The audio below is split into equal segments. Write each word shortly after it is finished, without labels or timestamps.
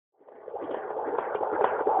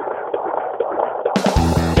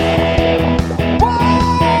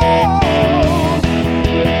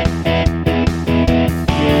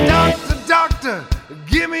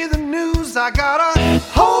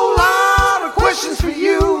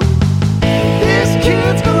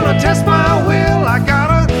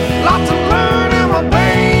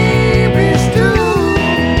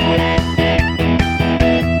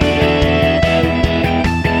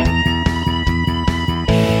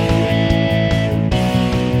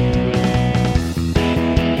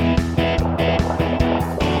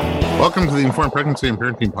Welcome to the Informed Pregnancy and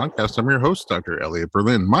Parenting Podcast. I'm your host, Dr. Elliot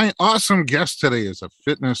Berlin. My awesome guest today is a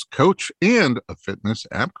fitness coach and a fitness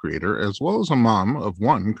app creator, as well as a mom of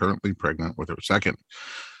one currently pregnant with her second.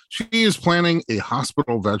 She is planning a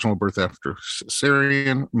hospital vaginal birth after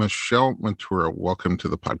cesarean. Michelle Ventura, welcome to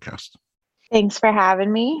the podcast. Thanks for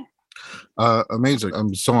having me. Amazing.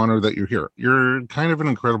 I'm so honored that you're here. You're kind of an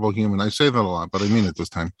incredible human. I say that a lot, but I mean it this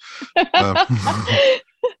time.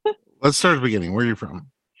 Let's start at the beginning. Where are you from?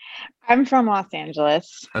 I'm from Los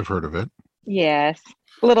Angeles. I've heard of it. Yes.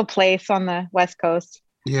 A little place on the West Coast.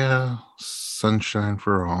 Yeah. Sunshine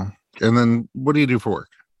for all. And then what do you do for work?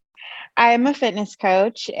 I'm a fitness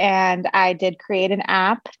coach, and I did create an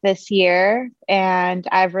app this year, and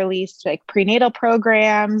I've released like prenatal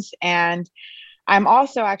programs, and I'm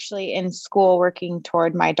also actually in school working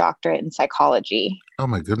toward my doctorate in psychology. Oh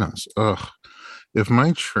my goodness. Ugh. If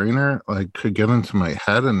my trainer could get into my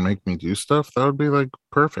head and make me do stuff, that would be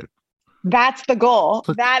perfect. That's the goal.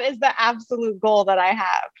 That is the absolute goal that I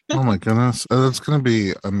have. Oh my goodness. That's going to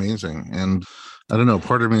be amazing. And I don't know,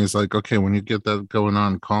 part of me is okay, when you get that going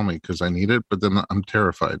on, call me because I need it. But then I'm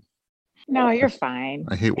terrified. No, you're fine.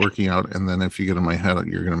 I hate working out. And then if you get in my head,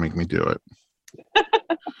 you're going to make me do it.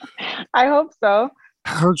 I hope so.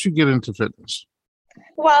 How did you get into fitness?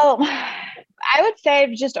 Well, I would say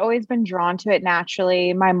I've just always been drawn to it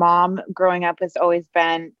naturally. My mom growing up has always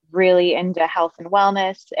been really into health and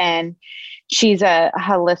wellness, and she's a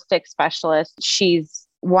holistic specialist. She's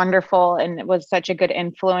wonderful and was such a good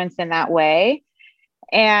influence in that way.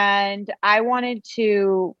 And I wanted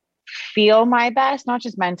to feel my best, not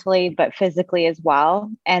just mentally, but physically as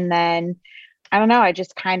well. And then, I don't know, I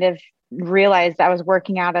just kind of realized I was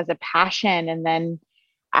working out as a passion and then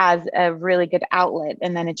as a really good outlet.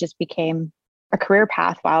 And then it just became a career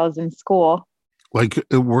path while I was in school.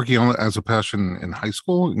 Working on it as a passion in high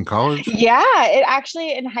school, in college? Yeah, it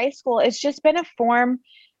actually in high school, it's just been a form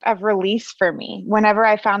of release for me. Whenever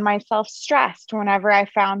I found myself stressed, whenever I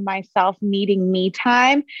found myself needing me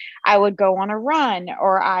time, I would go on a run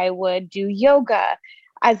or I would do yoga.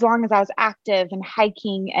 As long as I was active and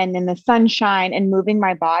hiking and in the sunshine and moving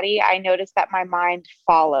my body, I noticed that my mind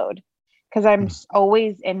followed because I'm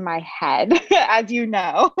always in my head, as you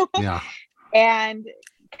know. Yeah. And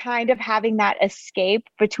kind of having that escape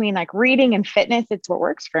between reading and fitness, it's what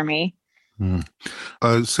works for me.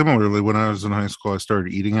 Similarly, when I was in high school, I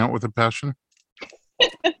started eating out with a passion.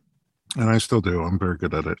 And I still do. I'm very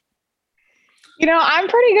good at it. I'm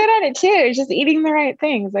pretty good at it too. It's just eating the right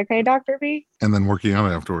things. Okay, Dr. B? And then working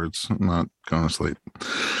out afterwards, not going to sleep.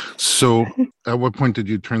 So at what point did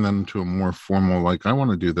you turn that into a more formal, I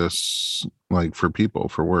want to do this for people,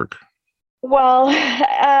 for work? Well,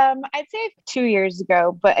 I'd say 2 years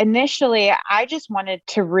ago, but initially I just wanted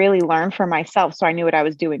to really learn for myself so I knew what I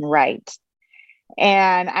was doing right.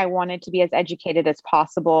 And I wanted to be as educated as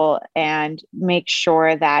possible and make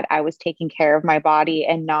sure that I was taking care of my body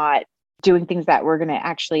and not doing things that were going to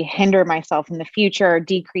actually hinder myself in the future,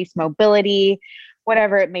 decrease mobility,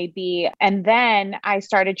 whatever it may be. And then I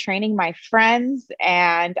started training my friends,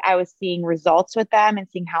 and I was seeing results with them and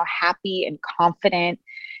seeing how happy and confident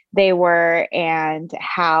they were and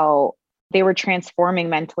how they were transforming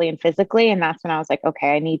mentally and physically. And that's when I was like,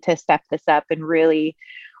 okay, I need to step this up and really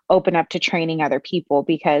open up to training other people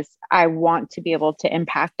because I want to be able to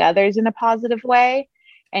impact others in a positive way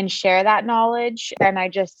and share that knowledge. And I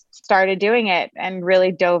just started doing it and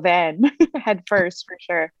really dove in head first for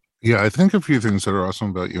sure. Yeah, I think a few things that are awesome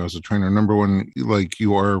about you as a trainer. Number one,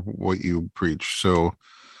 you are what you preach. So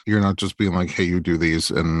you're not just being hey, you do these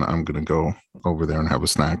and I'm going to go over there and have a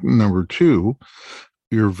snack. Number two,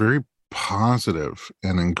 you're very positive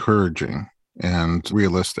and encouraging and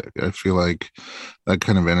realistic. I feel like that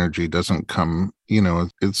kind of energy doesn't come,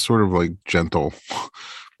 it's sort of gentle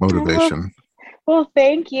motivation. Well,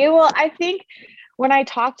 thank you. Well, I think when I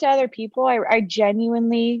talk to other people, I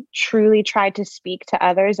genuinely, truly try to speak to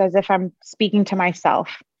others as if I'm speaking to myself.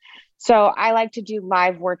 So I like to do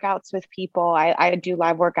live workouts with people. I do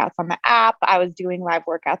live workouts on the app. I was doing live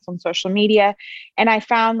workouts on social media. And I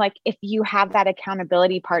found if you have that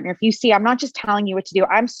accountability partner, if you see, I'm not just telling you what to do,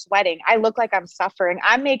 I'm sweating. I look like I'm suffering.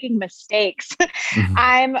 I'm making mistakes. Mm-hmm.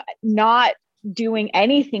 I'm not doing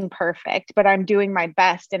anything perfect, but I'm doing my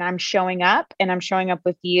best and I'm showing up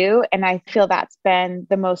with you. And I feel that's been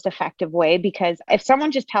the most effective way because if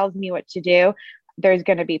someone just tells me what to do, there's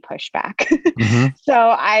going to be pushback. Mm-hmm. So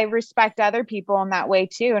I respect other people in that way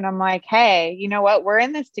too. And I'm like, hey, you know what? We're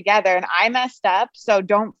in this together and I messed up. So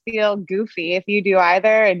don't feel goofy if you do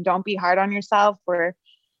either. And don't be hard on yourself.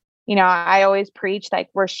 I always preach like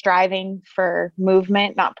we're striving for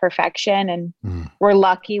movement, not perfection. And Mm, we're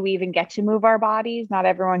lucky we even get to move our bodies. Not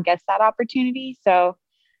everyone gets that opportunity. So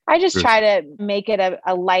I just yes. try to make it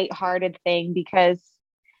a lighthearted thing because,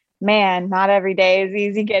 man, not every day is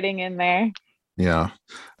easy getting in there. Yeah,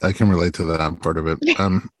 I can relate to that part of it.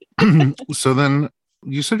 So then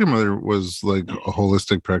you said your mother was like a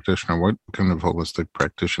holistic practitioner. What kind of holistic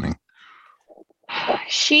practicing?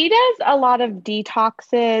 She does a lot of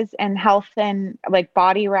detoxes and health and like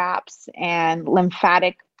body wraps and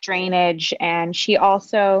lymphatic drainage. And she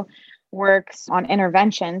also works on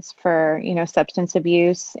interventions for, substance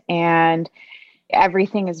abuse. And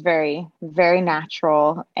everything is very, very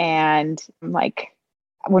natural. And like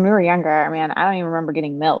when we were younger, man, I don't even remember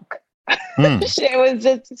getting milk. Hmm. It was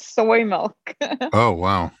just soy milk. Oh,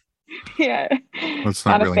 wow. Yeah. That's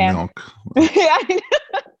not Not a really fan. milk. Yeah,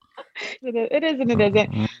 it is and it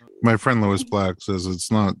isn't. My friend Lois Black says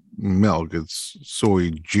it's not milk, it's soy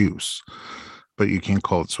juice. But you can't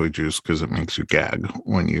call it soy juice because it makes you gag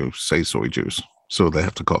when you say soy juice. So they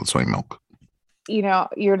have to call it soy milk.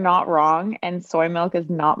 You're not wrong, and soy milk is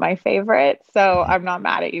not my favorite. So Mhm. I'm not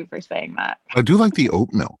mad at you for saying that. I do like the oat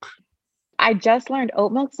milk. I just learned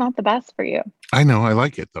oat milk's not the best for you. I know, I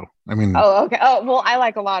like it though. I mean, Oh, okay. Oh, well, I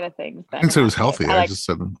like a lot of things I then didn't in say it was that case. healthy. I I like, just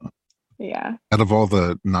said yeah. out of all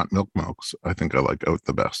the not milk milks, I think I like oat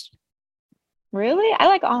the best. Really? I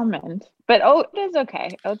like almond, but oat is okay.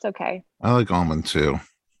 Oat's okay. I like almond too.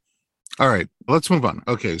 All right, let's move on.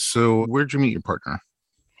 Okay, so where'd you meet your partner?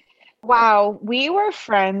 Wow. We were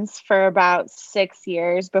friends for about 6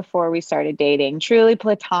 years before we started dating, truly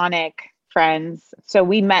platonic friends. So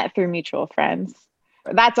we met through mutual friends.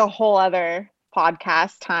 That's a whole other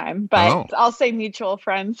podcast time, but Oh, I'll say mutual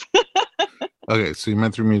friends. okay. So you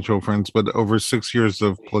met through mutual friends, but over 6 years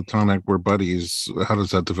of platonic, we're buddies. How does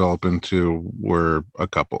that develop into we're a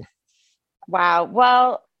couple? Wow.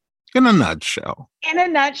 Well, In a nutshell. in a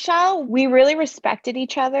nutshell, we really respected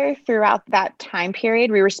each other throughout that time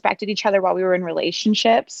period. We respected each other while we were in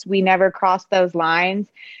relationships. We never crossed those lines,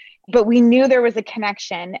 but we knew there was a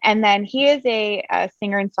connection. And then he is a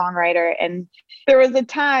singer and songwriter. And there was a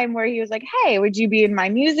time where he was like, "Hey, would you be in my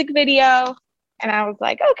music video?" And I was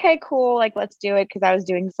like, "Okay, cool. Like, let's do it." Because I was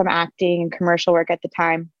doing some acting and commercial work at the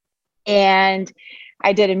time. And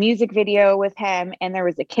I did a music video with him, and there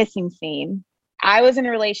was a kissing scene. I was in a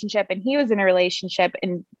relationship, and he was in a relationship,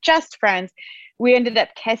 and just friends. We ended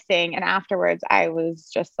up kissing, and afterwards, I was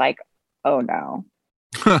just like, "Oh no."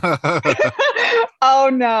 Oh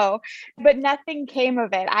no. But nothing came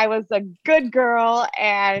of it. I was a good girl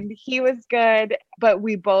and he was good, but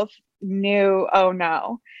we both knew, oh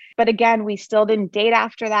no. But again, we still didn't date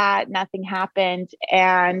after that. Nothing happened.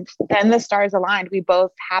 And then the stars aligned. We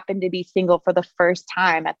both happened to be single for the first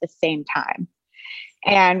time at the same time.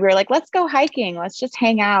 And we were like, let's go hiking. Let's just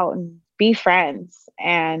hang out and be friends.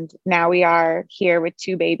 And now we are here with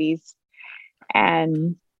two babies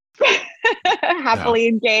and Yeah. happily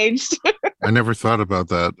engaged. I never thought about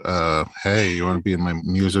that. Hey, you want to be in my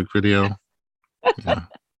music video? Yeah.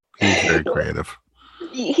 He's very creative.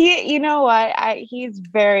 You know what? He's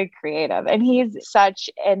very creative and he's such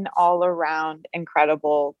an all around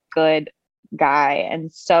incredible, good guy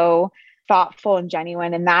and so thoughtful and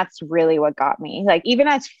genuine. And that's really what got me. Like, even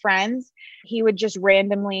as friends, he would just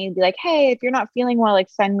randomly be like, "Hey, if you're not feeling well, like,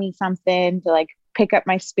 send me something to like pick up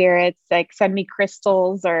my spirits, like, send me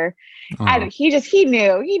crystals." Or Oh, he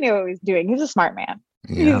knew what he was doing. He's a smart man.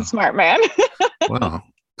 He's a yeah. smart man. Wow.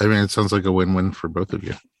 I mean, it sounds like a win-win for both of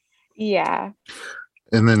you. Yeah.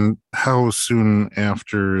 And then how soon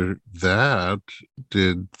after that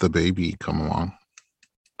did the baby come along?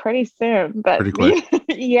 Pretty soon, but Pretty quick.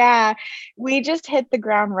 yeah, we just hit the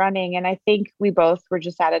ground running. And I think we both were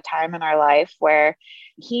just at a time in our life where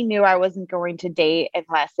he knew I wasn't going to date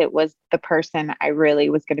unless it was the person I really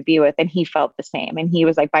was going to be with. And he felt the same. And he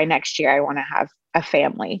was like, by next year, I want to have a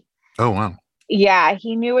family. Oh, wow. Yeah,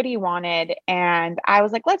 he knew what he wanted. And I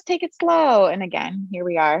was like, let's take it slow. And again, here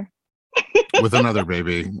we are With another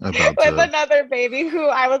baby about with to. another baby who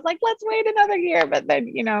I was like, let's wait another year. But then,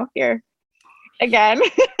 here again.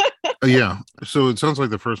 Yeah. So it sounds like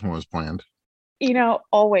the first one was planned.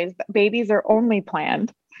 Always babies are only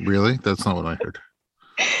planned. Really? That's not what I heard.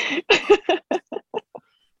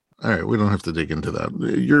 All right. We don't have to dig into that.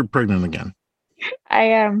 You're pregnant again. I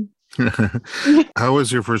am. How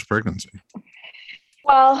was your first pregnancy?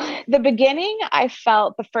 Well, the beginning, I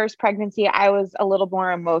felt the first pregnancy, I was a little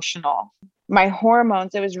more emotional. My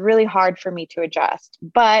hormones, it was really hard for me to adjust,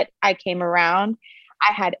 but I came around.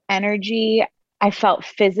 I had energy. I felt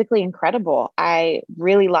physically incredible. I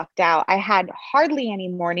really lucked out. I had hardly any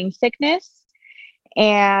morning sickness.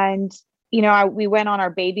 And, we went on our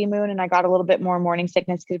baby moon and I got a little bit more morning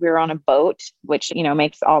sickness because we were on a boat, which,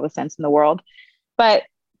 makes all the sense in the world. But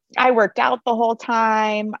I worked out the whole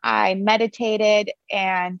time. I meditated,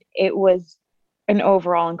 and it was an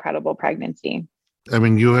overall incredible pregnancy. I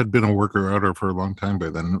mean, you had been a worker outer for a long time by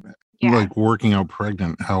then. Yeah. Like working out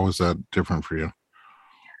pregnant, how was that different for you?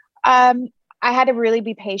 Um, I had to really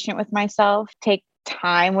be patient with myself, take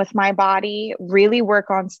time with my body, really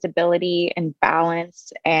work on stability and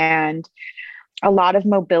balance and a lot of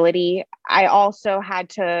mobility. I also had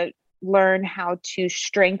to learn how to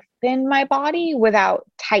strengthen my body without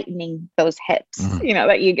tightening those hips, Mhm.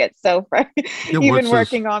 that you get so Yeah, you've been what's this?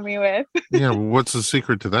 working on me with. Yeah, what's the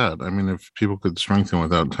secret to that? I mean, if people could strengthen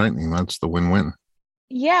without tightening, that's the win-win.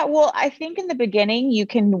 Yeah, well, I think in the beginning you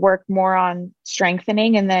can work more on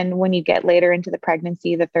strengthening. And then when you get later into the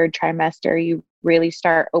pregnancy, the third trimester, you really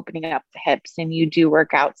start opening up the hips and you do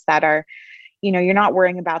workouts that are, you're not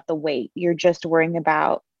worrying about the weight. You're just worrying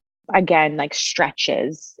about, again, like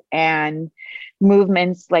stretches and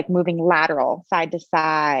movements, like moving lateral side to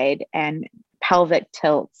side and pelvic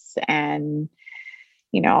tilts and,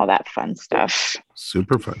 all that fun stuff.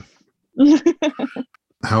 Super fun.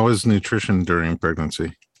 How is nutrition during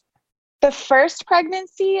pregnancy? The first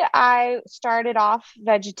pregnancy, I started off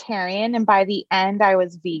vegetarian, and by the end, I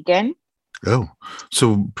was vegan. Oh,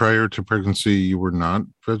 so prior to pregnancy, you were not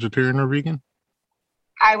vegetarian or vegan?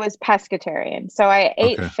 I was pescatarian. So I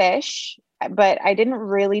ate Okay. fish, but I didn't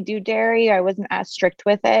really do dairy. I wasn't as strict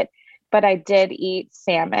with it, but I did eat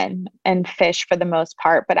salmon and fish for the most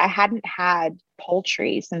part. But I hadn't had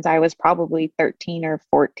poultry since I was probably 13 or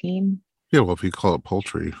 14. Yeah, well, if you call it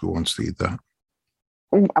poultry, who wants to eat that?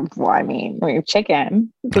 Well, I mean,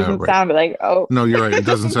 chicken doesn't Right. sound like, oh. No, you're right. It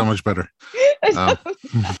doesn't sound much better.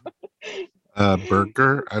 Um,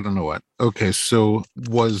 burger, I don't know what. Okay, so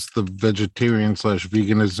was the vegetarian slash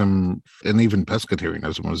veganism and even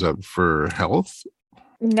pescatarianism, was that for health?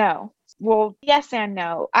 No. Well, yes and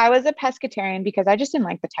no. I was a pescatarian because I just didn't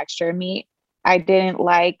like the texture of meat. I didn't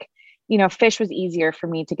like, fish was easier for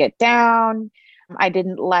me to get down. I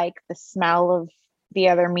didn't like the smell of the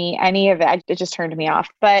other meat, any of it. It just turned me off.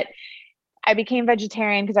 But I became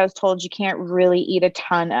vegetarian because I was told you can't really eat a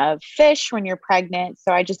ton of fish when you're pregnant.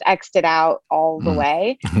 So I just X'd it out all the Mm,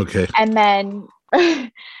 way. okay. And then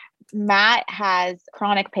Matt has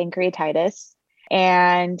chronic pancreatitis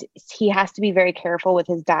and he has to be very careful with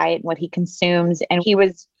his diet and what he consumes. And he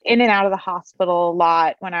was in and out of the hospital a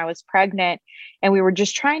lot when I was pregnant. And we were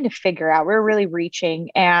just trying to figure out, we were really reaching.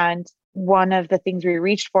 And one of the things we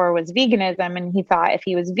reached for was veganism. And he thought if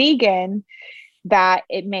he was vegan, that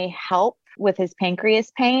it may help with his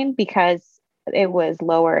pancreas pain because it was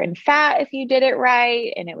lower in fat if you did it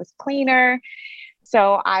right and it was cleaner.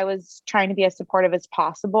 So I was trying to be as supportive as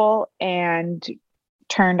possible and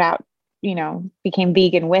turned out, became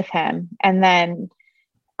vegan with him. And then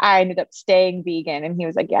I ended up staying vegan and he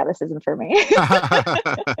was like, yeah, this isn't for me.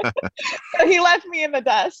 So he left me in the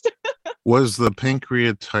dust. Was the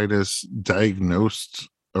pancreatitis diagnosed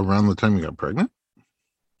around the time you got pregnant?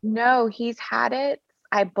 No, he's had it,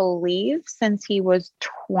 I believe, since he was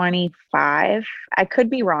 25. I could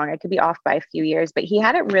be wrong. I could be off by a few years, but he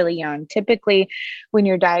had it really young. Typically, when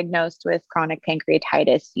you're diagnosed with chronic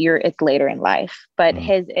pancreatitis, it's later in life, but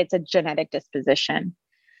Mm, it's a genetic disposition.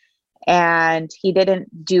 And he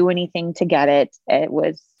didn't do anything to get it. It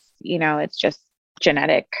was, it's just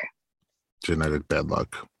genetic. genetic bad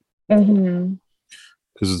luck. Mm-hmm.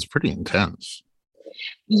 Because it's pretty intense.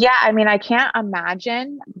 Yeah, I mean, I can't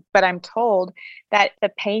imagine, but I'm told that the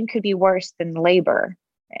pain could be worse than labor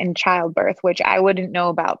and childbirth, which I wouldn't know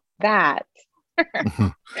about that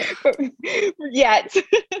yet.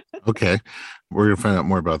 Okay, we're going to find out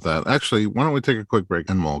more about that. Actually, why don't we take a quick break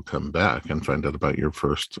and we'll come back and find out about your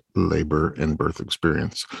first labor and birth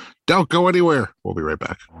experience. Don't go anywhere. We'll be right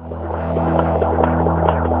back.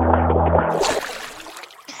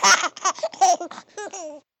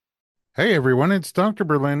 Hey everyone, it's Dr.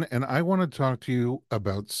 Berlin, and I want to talk to you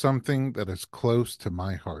about something that is close to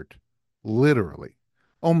my heart. Literally,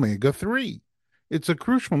 omega 3. It's a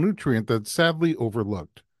crucial nutrient that's sadly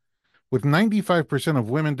overlooked. With 95% of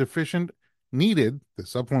women deficient, Needed, the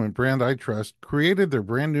supplement brand I trust, created their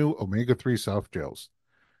brand new omega 3 soft gels.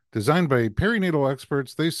 Designed by perinatal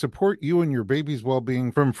experts, they support you and your baby's well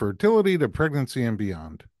being from fertility to pregnancy and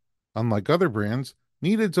beyond. Unlike other brands,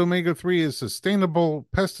 Needed's omega 3 is sustainable,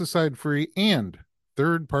 pesticide free, and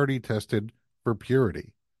third party tested for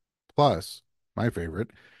purity. Plus, my favorite,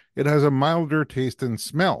 it has a milder taste and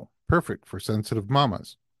smell, perfect for sensitive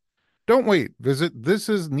mamas. Don't wait. Visit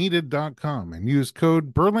thisisneeded.com and use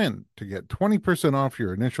code BERLIN to get 20% off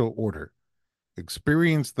your initial order.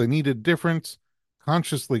 Experience the needed difference,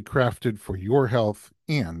 consciously crafted for your health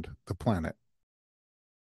and the planet.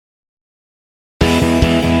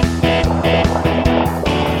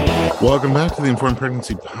 Welcome back to the Informed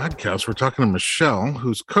Pregnancy Podcast. We're talking to Michelle,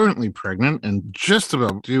 who's currently pregnant and just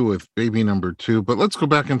about due with baby number 2. But let's go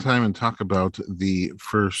back in time and talk about the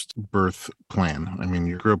first birth plan. I mean,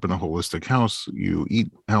 you grew up in a holistic house. You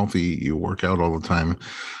eat healthy. You work out all the time.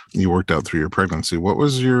 You worked out through your pregnancy. What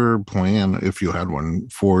was your plan, if you had one,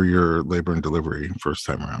 for your labor and delivery first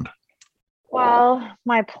time around? Well,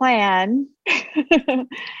 my plan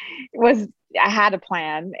was I had a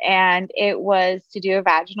plan, and it was to do a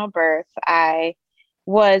vaginal birth. I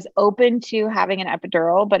was open to having an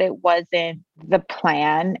epidural, but it wasn't the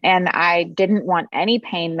plan. And I didn't want any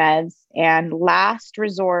pain meds. And last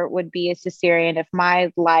resort would be a cesarean if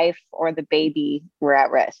my life or the baby were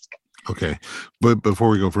at risk. Okay. But before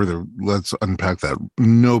we go further, let's unpack that.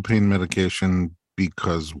 No pain medication,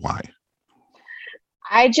 because why?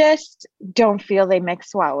 I just don't feel they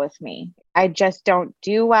mix well with me. I just don't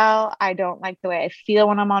do well. I don't like the way I feel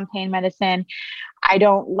when I'm on pain medicine. I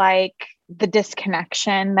don't like the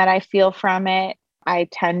disconnection that I feel from it. I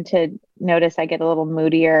tend to notice I get a little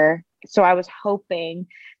moodier. So I was hoping,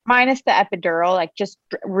 minus the epidural, like just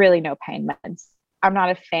really no pain meds. I'm not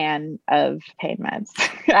a fan of pain meds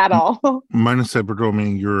at all. Minus epidural,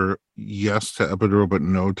 meaning you're yes to epidural, but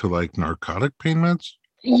no to like narcotic pain meds?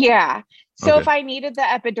 Yeah. So Okay. if I needed the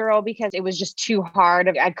epidural because it was just too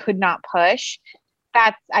hard, I could not push.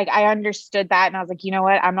 I understood that. And I was like, you know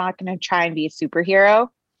what? I'm not going to try and be a superhero,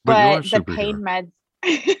 But you are a but the superhero. pain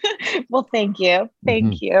meds. Well, thank you.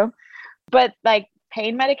 Thank Mhm. you. But like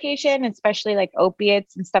pain medication, especially like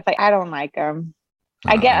opiates and stuff, like I don't like them.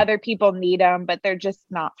 I get other people need them, but they're just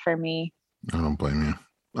not for me. I don't blame you.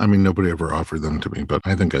 I mean, nobody ever offered them to me, but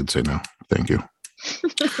I think I'd say no. Thank you.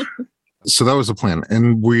 So that was the plan.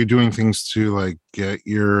 And were you doing things to like get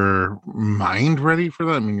your mind ready for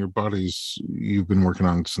that? I mean, your body's, you've been working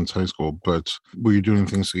on since high school, but were you doing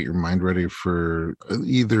things to get your mind ready for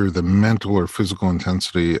either the mental or physical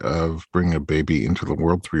intensity of bringing a baby into the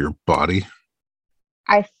world through your body?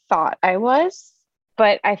 I thought I was,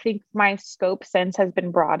 but I think my scope since has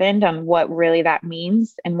been broadened on what really that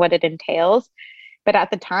means and what it entails. But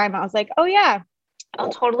at the time, I was like, oh, yeah, I'll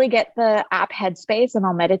totally get the app Headspace and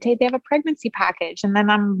I'll meditate. They have a pregnancy package and then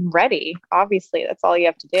I'm ready. Obviously, that's all you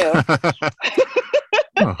have to do.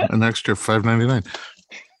 Oh, an extra $5.99.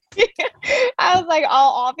 I was like, I'll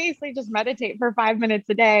obviously just meditate for 5 minutes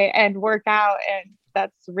a day and work out. And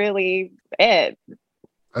that's really it.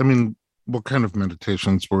 I mean, what kind of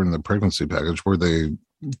meditations were in the pregnancy package? Were they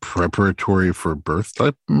preparatory for birth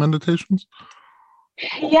type meditations?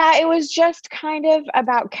 Yeah, it was just kind of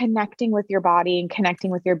about connecting with your body and connecting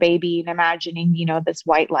with your baby and imagining, this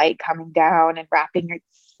white light coming down and wrapping it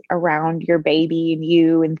around your baby and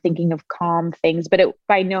you and thinking of calm things. But it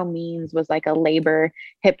by no means was like a labor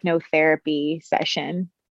hypnotherapy session.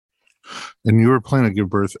 And you were planning to give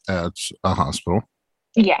birth at a hospital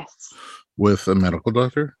Yes. with a medical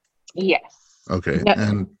doctor? Yes. Okay. No.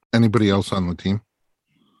 And anybody else on the team?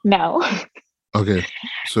 No. Okay.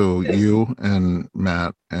 So you and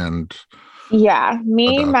Matt and Yeah, a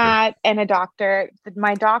me, doctor. Matt, and a doctor.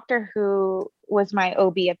 My doctor, who was my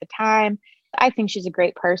OB at the time, I think she's a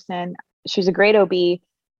great person. She's a great OB.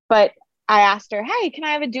 But I asked her, hey, can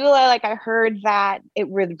I have a doula? Like, I heard that it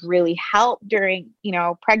would really help during,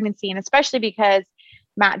 pregnancy. And especially because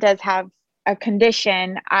Matt does have a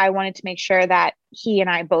condition, I wanted to make sure that he and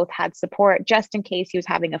I both had support just in case he was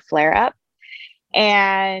having a flare up.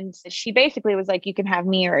 And she basically was like, you can have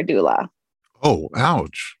me or a doula. Oh,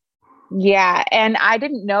 ouch. Yeah. And I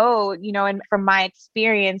didn't know, and from my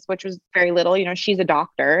experience, which was very little, she's a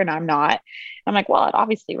doctor and I'm not. I'm like, well, I'd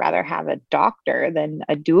obviously rather have a doctor than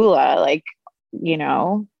a doula. Like,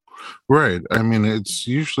 Right. I mean, it's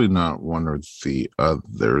usually not one or the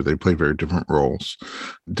other. They play very different roles.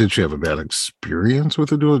 Did she have a bad experience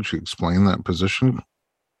with a doula? Did she explain that position?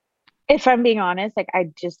 if I'm being honest, like I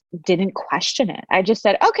just didn't question it. I just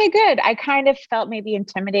said, okay, good. I kind of felt maybe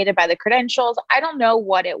intimidated by the credentials. I don't know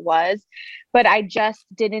what it was, but I just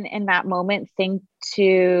didn't in that moment think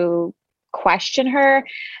to question her.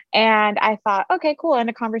 And I thought, okay, cool. End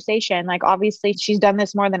a conversation. Like, obviously, she's done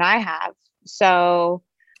this more than I have. So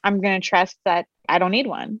I'm going to trust that I don't need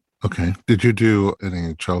one. Okay. Did you do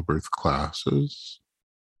any childbirth classes?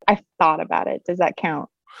 I thought about it. Does that count?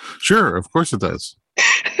 Sure, of course it does.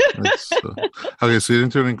 Okay, so you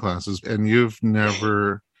didn't do any classes, and you've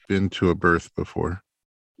never been to a birth before.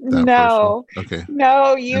 No, okay.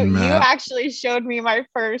 No, you And Matt? actually showed me my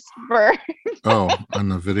first birth. Oh, on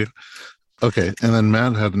the video. Okay. And then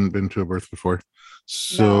Matt hadn't been to a birth before.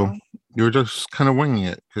 So No. you were just kind of winging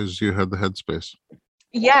it because you had the headspace.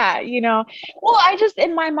 Yeah, well, I just,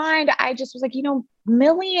 in my mind, I just was like,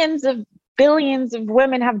 millions of billions of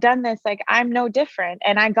women have done this. Like, I'm no different.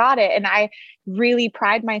 And I got it. And I really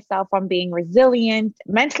pride myself on being resilient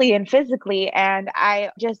mentally and physically. And I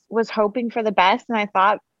just was hoping for the best. And I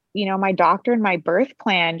thought, my doctor and my birth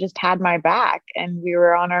plan just had my back. And we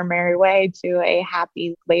were on our merry way to a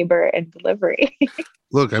happy labor and delivery.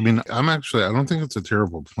 Look, I mean, I don't think it's a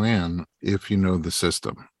terrible plan if you know the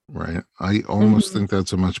system, right? I almost Mhm. think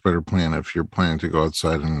that's a much better plan if you're planning to go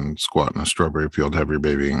outside and squat in a strawberry field, have your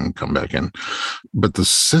baby, and come back in. But the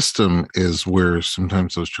system is where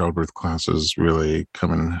sometimes those childbirth classes really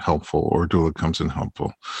come in helpful, or doula comes in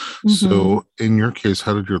helpful. Mhm. So, in your case,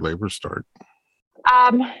 how did your labor start?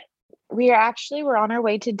 Um, we're on our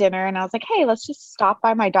way to dinner, and I was like, hey, let's just stop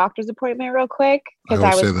by my doctor's appointment real quick I because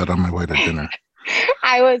always say that on my way to dinner.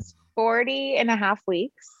 I was 40 and a half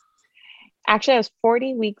weeks. Actually, I was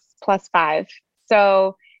 40 weeks plus 5.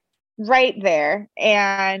 So right there.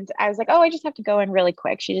 And I was like, oh, I just have to go in really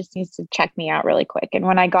quick. She just needs to check me out really quick. And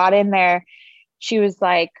when I got in there, she was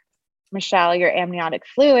like, Michelle, your amniotic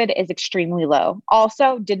fluid is extremely low.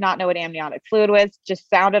 Also, did not know what amniotic fluid was, just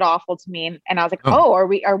sounded awful to me. And I was like, Oh, oh,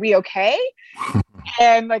 are we okay?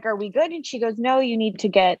 And like, are we good? And she goes, no, you need to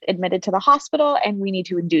get admitted to the hospital and we need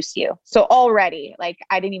to induce you. So already, like,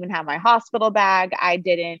 I didn't even have my hospital bag. I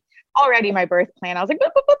didn't already my birth plan. I was like,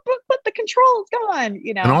 but the controls, come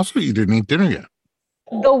and on. also you didn't eat dinner yet.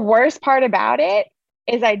 The worst part about it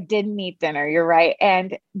is I didn't eat dinner. You're right.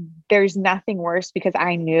 And there's nothing worse because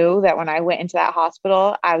I knew that when I went into that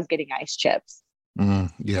hospital, I was getting ice chips.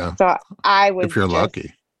 Yeah, So I if was you're just,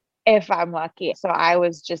 lucky. if I'm lucky. So I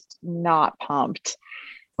was just not pumped.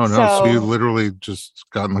 Oh no, so you So literally just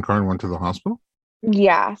got in the car and went to the hospital?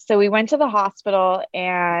 yeah. So we went to the hospital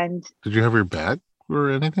and Did you have your bag or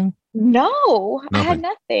anything? no, I had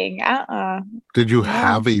Nothing. nothing. Did you No.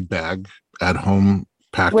 have a bag at home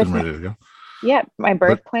packed With and ready to go? yeah, my But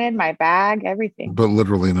birth plan, my bag, everything.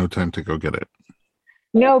 literally no time to go get it.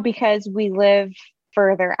 No, because we live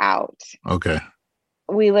further out. Okay.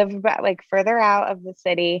 We live about like further out of the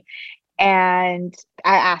city. And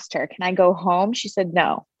I asked her, can I go home? She said,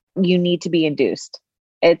 no, you need to be induced.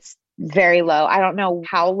 It's very low. I don't know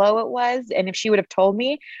how low it was. And if she would have told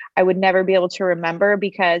me, I would never be able to remember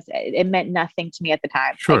because it meant nothing to me at the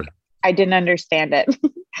time. Sure. Like, I didn't understand it.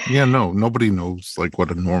 Yeah, no, nobody knows like what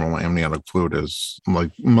a normal amniotic fluid is.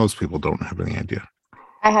 Like most people don't have any idea.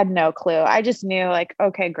 I had no clue. I just knew, like,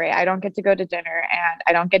 okay, great. I don't get to go to dinner and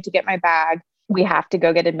I don't get to get my bag. We have to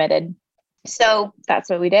go get admitted. So that's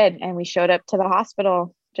what we did. And we showed up to the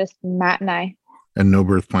hospital, just Matt and I. And no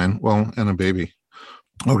birth plan. Well, and a baby.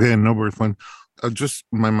 Okay, and no birth plan. Just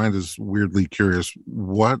my mind is weirdly curious.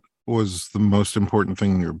 What was the most important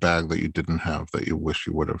thing in your bag that you didn't have that you wish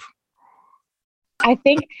you would have? I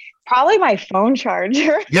think probably my phone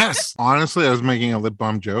charger. Yes. Honestly, I was making a lip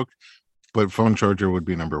balm joke, but phone charger would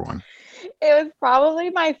be number one. It was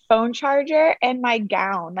probably my phone charger and my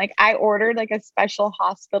gown. Like, I ordered like a special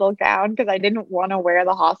hospital gown because I didn't want to wear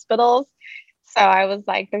the hospitals. So I was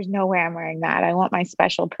like, there's no way I'm wearing that. I want my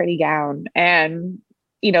special pretty gown. And,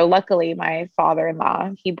 luckily my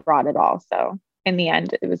father-in-law, he brought it all. So in the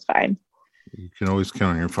end, it was fine. You can always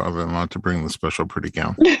count on your father-in-law to bring the special pretty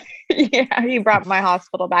gown. Yeah, he brought my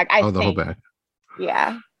hospital bag, I Oh, the whole think. bag.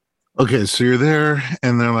 Yeah. Okay, so you're there,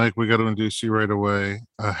 and they're like, "We got to induce you right away."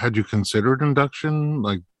 Had you considered induction,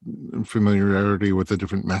 like familiarity with the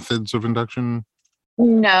different methods of induction?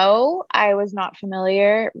 No, I was not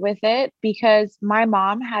familiar with it because my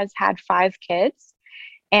mom has had 5 kids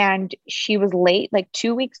and she was late, like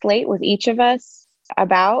 2 weeks late with each of us,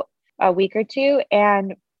 about a week or two.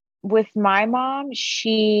 And with my mom,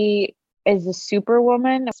 she is a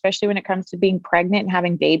superwoman, especially when it comes to being pregnant and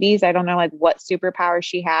having babies. I don't know like what superpower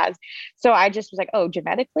she has. So I just was like, oh,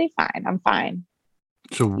 genetically fine. I'm fine.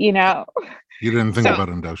 So You know. you didn't think So about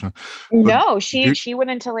induction, but no, do she you, she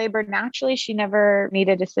went into labor naturally. She never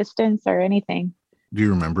needed assistance or anything. do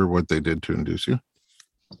you remember what they did to induce you?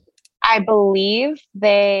 I believe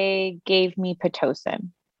they gave me Pitocin.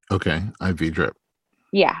 Okay, IV drip,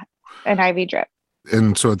 Yeah, an IV drip.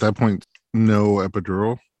 and so at that point, no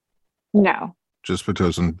epidural, No, just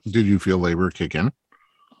pitocin. Did you feel labor kick in?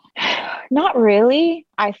 not really.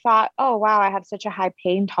 I thought, oh, wow, I have such a high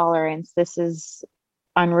pain tolerance. This is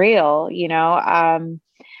unreal.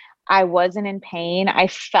 I wasn't in pain. I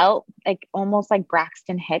felt like almost like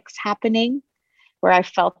Braxton Hicks happening, where I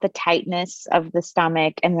felt the tightness of the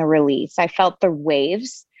stomach and the release. I felt the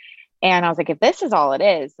waves. And I was like, if this is all it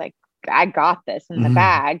is, like, I got this in the Mhm.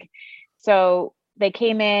 bag. So they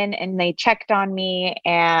came in and they checked on me,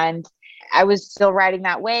 and I was still riding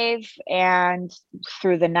that wave. And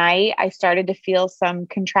through the night, I started to feel some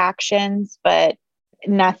contractions, but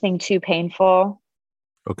nothing too painful.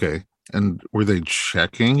 Okay. And were they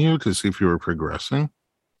checking you to see if you were progressing?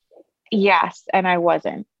 Yes, and I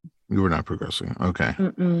wasn't. You were not progressing. Okay.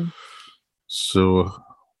 Mm-mm. So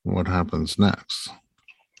what happens next?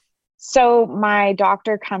 So my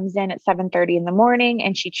doctor comes in at 7:30 in the morning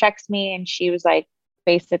and she checks me and she was like,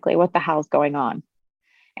 basically, what the hell's going on?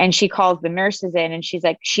 And she calls the nurses in and she's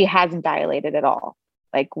like, she hasn't dilated at all.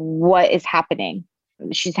 Like, what is happening?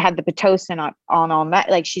 She's had the Pitocin on that.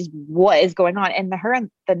 Like, what is going on? And her and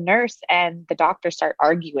the nurse and the doctor start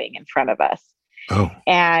arguing in front of us. Oh,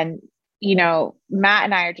 And, Matt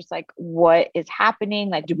and I are just like, what is happening?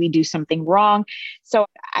 Like, did we do something wrong? So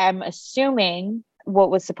I'm assuming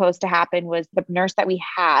what was supposed to happen was the nurse that we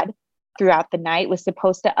had throughout the night was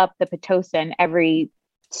supposed to up the Pitocin every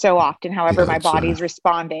so often, however yeah, my that's body's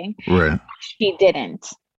responding. right. She didn't.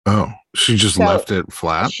 Oh, she just So left it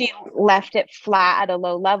flat? she left it flat at a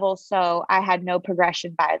low level. So I had no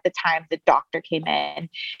progression by the time the doctor came in.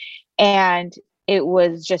 And it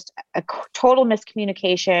was just a total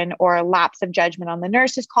miscommunication or a lapse of judgment on the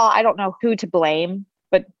nurse's call. I don't know who to blame,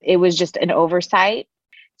 but it was just an oversight.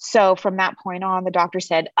 So from that point on, the doctor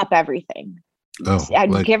said, up everything. Oh,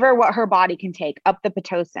 I'd give her what her body can take, up the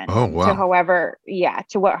Pitocin oh, wow.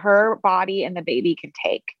 to what her body and the baby can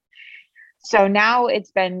take. So now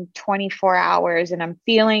it's been 24 hours and I'm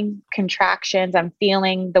feeling contractions. I'm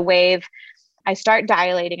feeling the wave. I start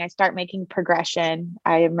dilating. I start making progression.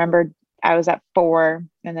 I remember I was at 4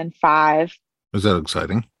 and then 5. Is that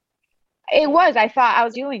exciting? It was. I thought I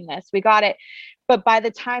was doing this. We got it. But by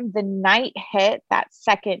the time the night hit, that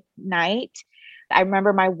second night, I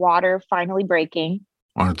remember my water finally breaking.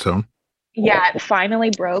 On its own? Yeah, it finally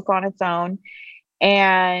broke on its own.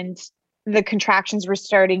 And the contractions were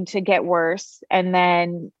starting to get worse and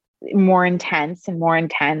then more intense and more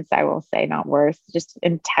intense. I will say, not worse, just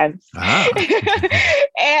intense. Ah.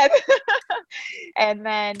 and and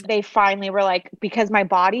then they finally were like, because my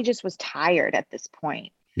body just was tired at this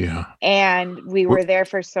point. Yeah. And we were there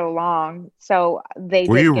for so long. So they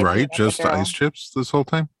Were did you give me right? an Just epidural. ice chips this whole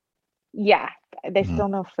time? Yeah, they still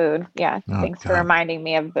no food. Yeah, Oh, thanks for God. reminding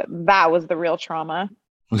me of that was the real trauma.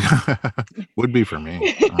 Would be for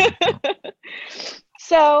me.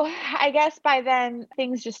 So I guess by then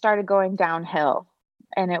things just started going downhill.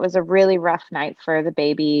 And it was a really rough night for the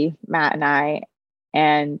baby, Matt and I.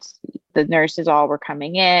 And the nurses all were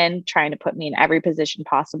coming in, trying to put me in every position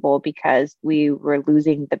possible because we were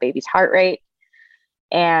losing the baby's heart rate.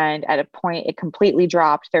 And at a point, it completely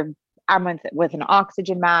dropped. I'm with an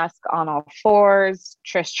oxygen mask on all fours,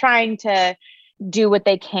 just trying to do what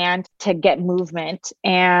they can to get movement.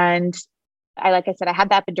 And like I said, I had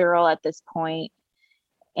that epidural at this point,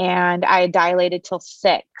 and I had dilated till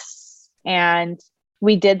 6. And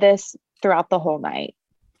we did this throughout the whole night.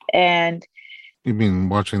 And You mean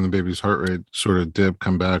watching the baby's heart rate sort of dip,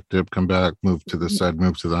 come back, move to this side,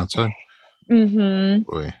 move to that side? mm-hmm.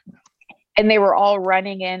 Boy. And they were all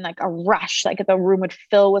running in like a rush, like the room would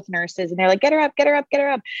fill with nurses. And they're like, get her up, get her up, get her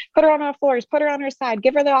up, put her on our floors, put her on her side,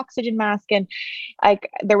 give her the oxygen mask. And like,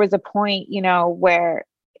 there was a point, where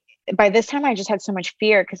by this time I just had so much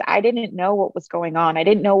fear because I didn't know what was going on. I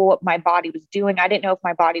didn't know what my body was doing. I didn't know if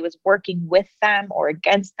my body was working with them or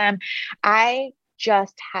against them. I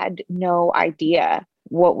just had no idea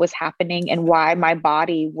what was happening and why my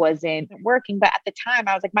body wasn't working. But at the time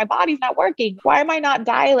I was like, my body's not working. Why am I not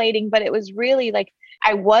dilating? But it was really like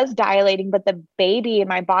I was dilating, but the baby and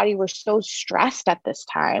my body were so stressed at this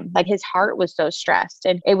time. Like his heart was so stressed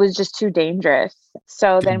and it was just too dangerous.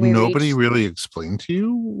 So Did then nobody really explain to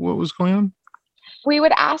you what was going on? We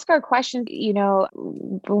would ask our questions,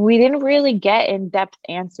 we didn't really get in-depth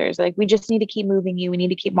answers. Like, we just need to keep moving you. We need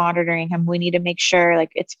to keep monitoring him. We need to make sure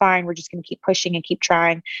like it's fine. We're just going to keep pushing and keep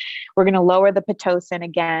trying. We're going to lower the Pitocin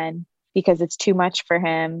again because it's too much for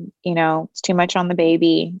him. It's too much on the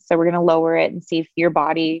baby. So we're going to lower it and see if your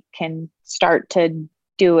body can start to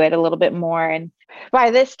do it a little bit more. And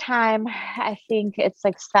by this time, I think it's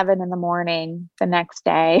like 7 a.m. the next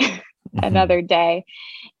day, another day.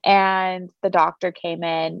 And the doctor came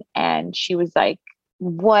in and she was like,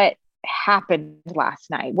 what happened last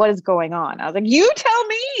night? What is going on? I was like, you tell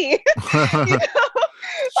me.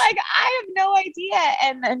 Like, I have no idea.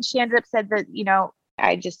 And then she ended up said that,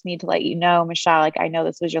 I just need to let you know, Michelle, like, I know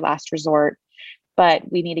this was your last resort,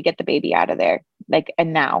 but we need to get the baby out of there. Like,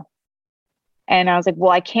 and now. And I was like,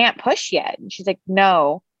 well, I can't push yet. And she's like,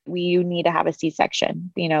 no, you need to have a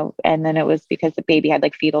C-section, and then it was because the baby had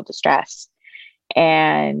like fetal distress.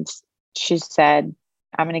 And she said,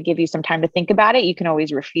 I'm going to give you some time to think about it. You can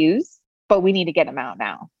always refuse, but we need to get him out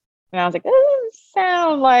now. And I was like, that doesn't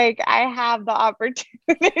sound like I have the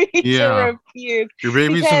opportunity to Yeah. refuse. Your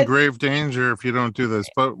baby's in Because, grave danger if you don't do this,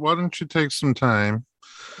 but why don't you take some time,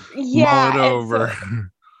 mull it yeah. over?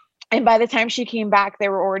 And by the time she came back, they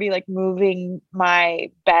were already like moving my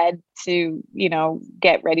bed to,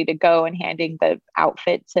 get ready to go and handing the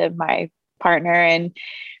outfit to my partner. And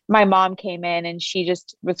my mom came in and she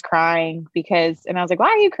just was crying and I was like, why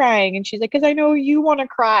are you crying? And she's like, because I know you want to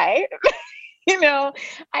cry.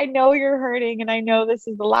 I know you're hurting and I know this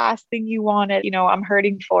is the last thing you wanted. I'm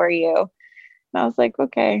hurting for you. And I was like,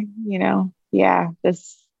 okay, yeah,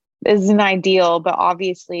 this isn't ideal, but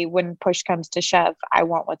obviously when push comes to shove, I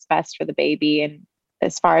want what's best for the baby. And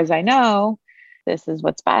as far as I know, this is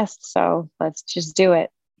what's best. So let's just do it.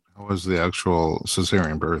 How was the actual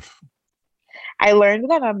cesarean birth? I learned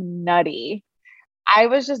that I'm nutty. I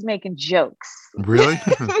was just making jokes. Really?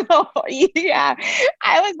 Yeah,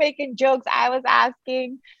 I was making jokes. I was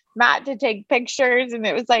asking Matt to take pictures, and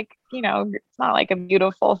it was like, it's not like a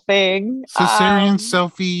beautiful thing. Cesarean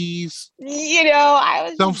selfies. I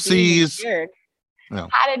was self-sees. Weird. No.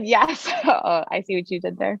 Yes. Oh, I see what you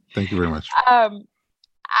did there. Thank you very much.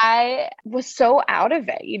 I was so out of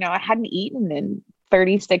it. I hadn't eaten in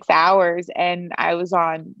 36 hours and I was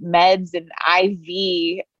on meds and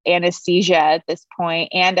IV anesthesia at this point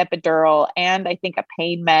and epidural and I think a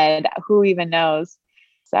pain med. Who even knows?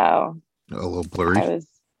 So a little blurry.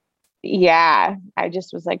 I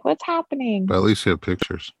just was like, what's happening? But at least you have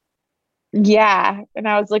pictures. Yeah. And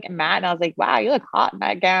I was looking at Matt and I was like, wow, you look hot in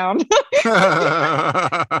that gown. He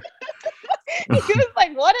was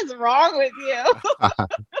like, what is wrong with you?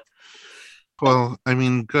 Well, I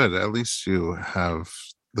mean, good. At least you have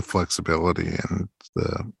the flexibility and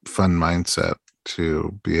the fun mindset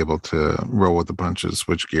to be able to roll with the punches,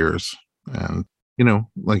 switch gears. And,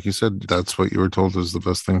 like you said, that's what you were told is the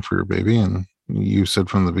best thing for your baby. And you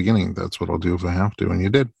said from the beginning, that's what I'll do if I have to. And you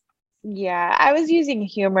did. Yeah, I was using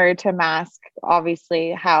humor to mask,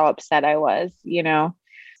 obviously, how upset I was,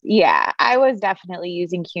 Yeah, I was definitely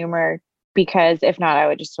using humor because if not, I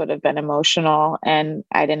would just would have been emotional and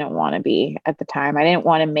I didn't want to be at the time. I didn't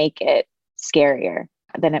want to make it scarier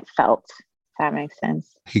than it felt, if that makes sense.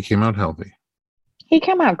 He came out healthy. He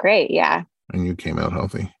came out great, yeah. And you came out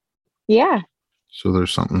healthy. Yeah. So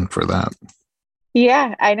there's something for that.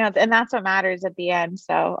 Yeah, I know. And that's what matters at the end.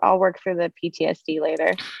 So I'll work through the PTSD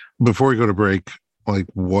later. Before we go to break,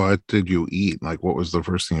 what did you eat? What was the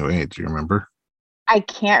first thing you ate? Do you remember? I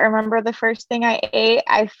can't remember the first thing I ate.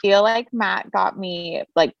 I feel like Matt got me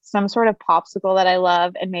some sort of popsicle that I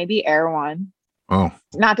love and maybe Erewhon. Oh.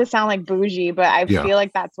 Not to sound like bougie, but I feel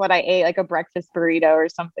like that's what I ate, like a breakfast burrito or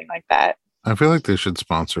something like that. I feel like they should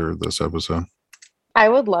sponsor this episode. I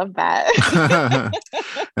would love that.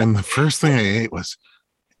 And the first thing I ate was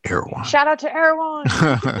Erewhon. Shout out to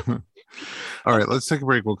Erewhon. All right, let's take a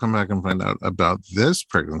break. We'll come back and find out about this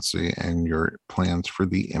pregnancy and your plans for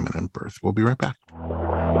the imminent birth. We'll be right back.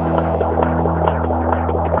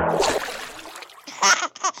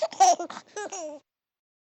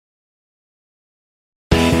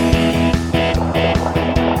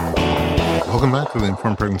 Welcome back to the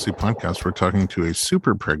Informed Pregnancy Podcast. We're talking to a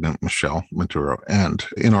super pregnant Michelle Maduro. And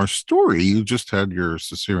in our story, you just had your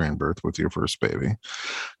cesarean birth with your first baby.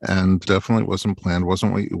 And definitely wasn't planned,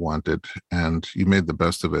 wasn't what you wanted. And you made the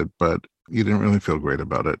best of it, but you didn't really feel great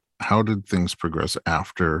about it. How did things progress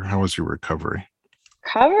after? How was your recovery?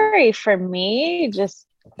 Recovery for me just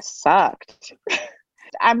sucked.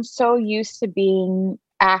 I'm so used to being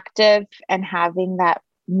active and having that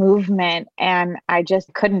movement and I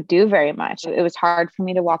just couldn't do very much. It was hard for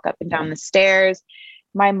me to walk up and down the stairs.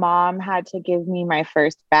 My mom had to give me my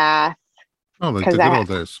first bath. Oh, like the good old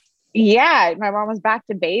days. Yeah, my mom was back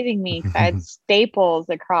to bathing me. I had staples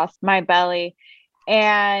across my belly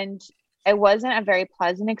and it wasn't a very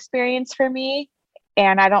pleasant experience for me.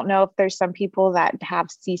 And I don't know if there's some people that have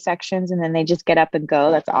C-sections and then they just get up and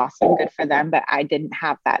go. That's awesome. Good for them. But I didn't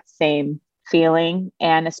have that same feeling.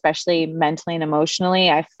 And especially mentally and emotionally,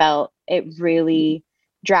 I felt it really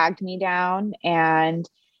dragged me down. And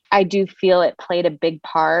I do feel it played a big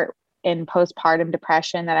part in postpartum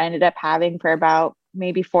depression that I ended up having for about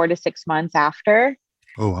maybe 4 to 6 months after.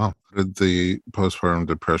 Oh, wow. Did the postpartum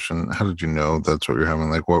depression, how did you know that's what you're having?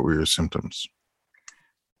 What were your symptoms?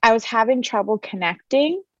 I was having trouble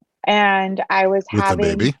connecting and I was with having...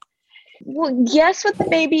 the baby? Well, yes, with the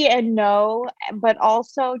baby and no, but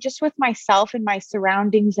also just with myself and my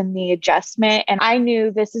surroundings and the adjustment. And I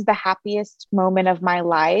knew this is the happiest moment of my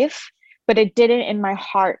life, but it didn't in my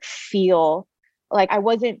heart feel like I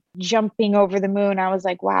wasn't jumping over the moon. I was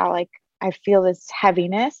like, wow, I feel this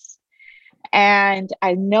heaviness, and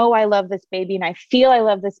I know I love this baby, and I feel I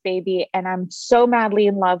love this baby, and I'm so madly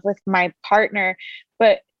in love with my partner,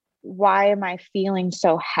 but why am I feeling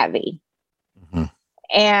so heavy? Mhm.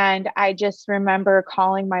 And I just remember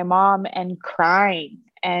calling my mom and crying.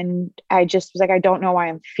 And I just was like, I don't know why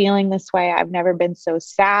I'm feeling this way. I've never been so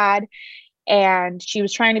sad. And she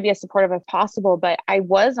was trying to be as supportive as possible, but I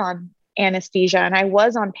was on anesthesia and I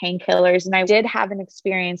was on painkillers, and I did have an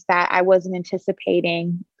experience that I wasn't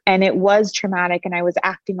anticipating, and it was traumatic, and I was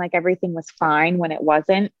acting like everything was fine when it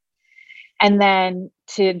wasn't. And then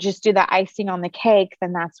to just do the icing on the cake,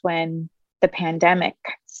 then that's when the pandemic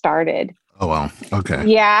started. Oh, well. Okay.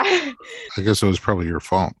 Yeah. I guess it was probably your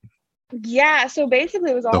fault. Yeah. So basically,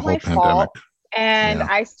 it was The all whole my pandemic. fault. And Yeah.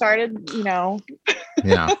 I started,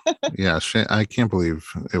 Yeah. Yeah. I can't believe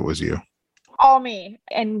it was you. all me.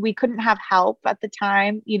 And we couldn't have help at the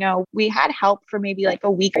time. We had help for maybe like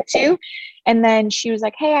a week or two. And then she was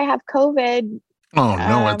like, hey, I have COVID. Oh,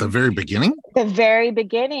 no. At the very beginning? The very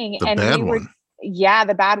beginning. The And bad one. yeah,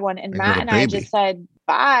 the bad one. And You Matt got a and I baby. just said,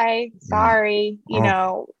 bye, sorry,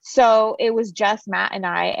 So it was just Matt and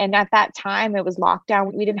I. And at that time, it was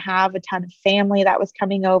lockdown. We didn't have a ton of family that was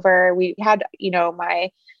coming over. We had,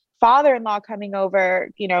 my father-in-law coming over,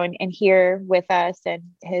 and here with us, and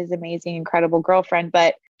his amazing, incredible girlfriend.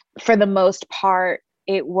 But for the most part,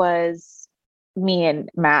 it was me and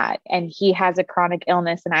Matt, and he has a chronic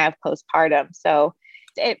illness and I have postpartum. So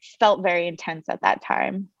it felt very intense at that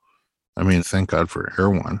time. I mean, thank God for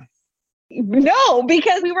Erewhon. No,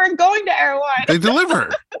 because we weren't going to Erewhon. They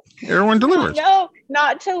deliver. Erewhon delivers. No,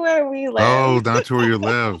 not to where we live. Oh, not to where you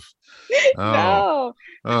live. No.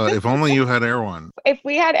 If only you had Erewhon. If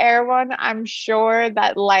we had Erewhon, I'm sure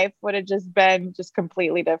that life would have just been just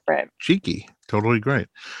completely different. Cheeky. Totally great.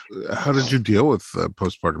 How did you deal with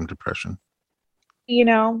postpartum depression?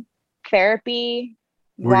 Therapy.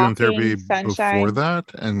 Were you in therapy sunshine. before that?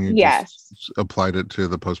 And you just applied it to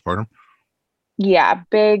the postpartum? Yeah,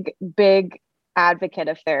 big advocate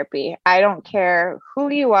of therapy. I don't care who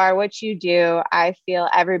you are, what you do. I feel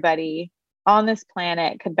everybody on this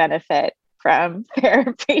planet could benefit from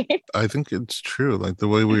therapy. I think it's true. Like the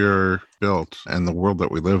way we are built and the world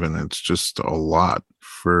that we live in, it's just a lot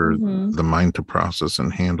for the mind to process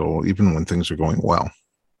and handle, even when things are going well.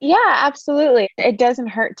 Yeah, absolutely. It doesn't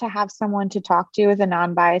hurt to have someone to talk to with a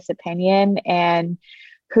non-biased opinion and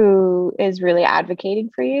who is really advocating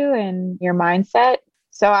for you and your mindset.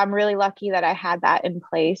 So I'm really lucky that I had that in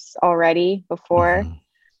place already before.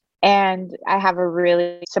 And I have a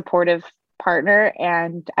really supportive partner,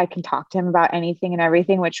 and I can talk to him about anything and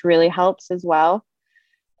everything, which really helps as well.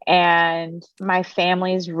 And my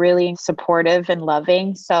family is really supportive and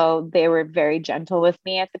loving. So they were very gentle with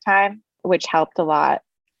me at the time, which helped a lot.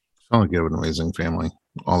 Sound like you have an amazing family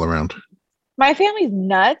all around. My family's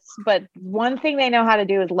nuts, but one thing they know how to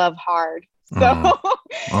do is love hard. So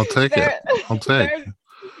I'll take it. I'll take.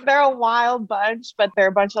 They're a wild bunch, but they're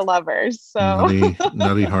a bunch of lovers. So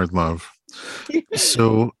nutty hard love.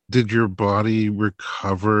 So did your body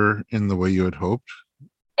recover in the way you had hoped?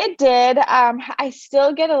 It did. I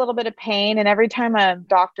still get a little bit of pain. And every time a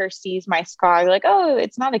doctor sees my scar, they're like, oh,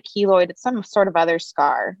 it's not a keloid. It's some sort of other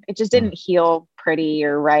scar. It just didn't heal pretty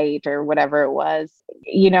or right or whatever it was,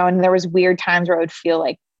 and there was weird times where I would feel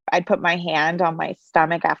like I'd put my hand on my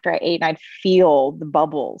stomach after I ate and I'd feel the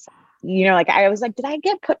bubbles, like I was like, did I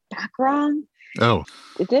get put back wrong? Oh,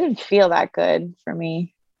 it didn't feel that good for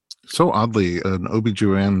me. So oddly, an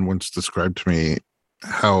OB/GYN once described to me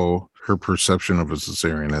how her perception of a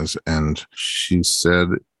cesarean is. And she said,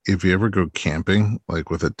 if you ever go camping, like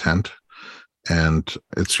with a tent, and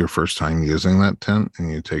it's your first time using that tent,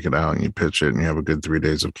 and you take it out and you pitch it and you have a good 3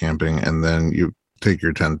 days of camping, and then you take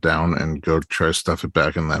your tent down and go try to stuff it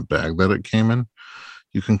back in that bag that it came in,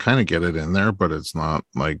 you can kind of get it in there, but it's not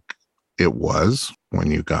like it was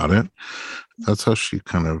when you got it. That's how she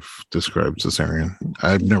kind of described cesarean.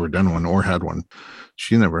 I've never done one or had one.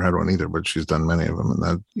 She never had one either, but she's done many of them. And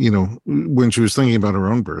that, when she was thinking about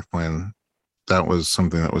her own birth plan, that was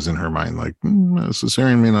something that was in her mind. Like, a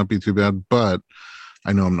cesarean may not be too bad, but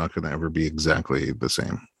I know I'm not going to ever be exactly the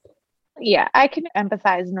same. Yeah, I can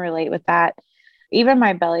empathize and relate with that. Even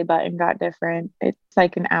my belly button got different. It's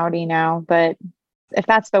like an outie now, but if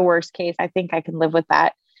that's the worst case, I think I can live with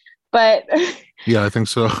that. But yeah, I think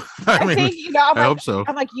so. I hope so.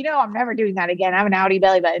 I'm like, I'm never doing that again. I have an outie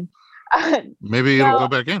belly button. Maybe it'll go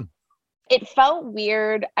back in. It felt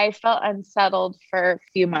weird. I felt unsettled for a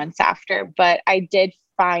few months after, but I did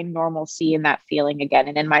find normalcy in that feeling again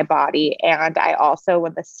and in my body. And I also,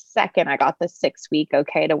 when the second I got the 6 week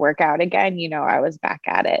okay to work out again, I was back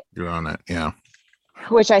at it. You're on it. Yeah.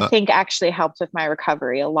 which I Uh, think actually helped with my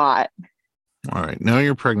recovery a lot. all right. Now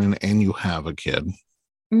you're pregnant and you have a kid.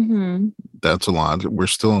 Hmm. That's a lot. We're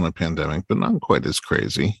still in a pandemic, but not quite as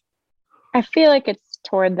crazy. I feel like it's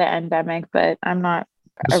toward the endemic, but I'm not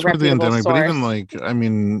It's a toward the reputable endemic, but even source. like, I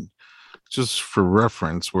mean, just for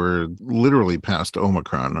reference, we're literally past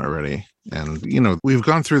Omicron already. And, we've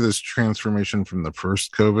gone through this transformation from the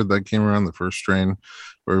first COVID that came around, the first strain,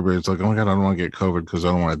 where everybody's like, oh my God, I don't want to get COVID because I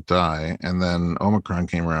don't want to die. And then Omicron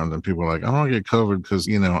came around and people were like, I don't want to get COVID because,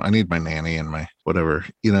 I need my nanny and my whatever.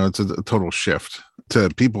 It's a total shift to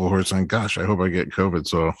people who are saying, gosh, I hope I get COVID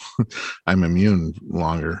so I'm immune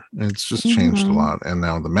longer. It's just changed a Hmm. lot. And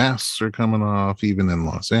now the masks are coming off, even in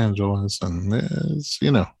Los Angeles. And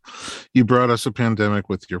you brought us a pandemic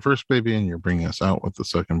with your first baby and you're bringing us out with the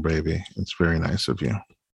second baby. It's very nice of you.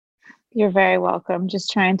 You're very welcome.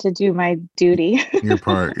 Just trying to do my duty. You're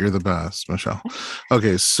the best, Michelle.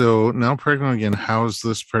 Okay, so now pregnant again. How's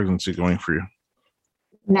this pregnancy going for you?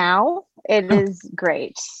 Now it Yeah. is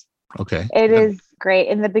great. Okay. It Good. is great.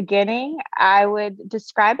 In the beginning, I would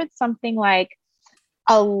describe it something like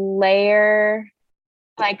a layer,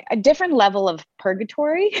 like a different level of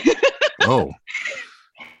purgatory. It Oh,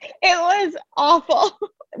 was awful.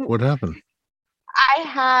 what happened? I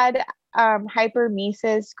had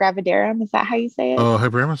hyperemesis gravidarum. Is that how you say it? Oh,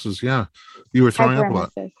 hyperemesis. Yeah. You were throwing up a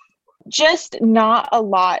lot. Hyperemesis. Just not a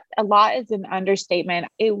lot. A lot is an understatement.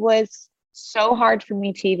 It was so hard for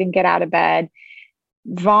me to even get out of bed.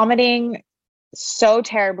 Vomiting so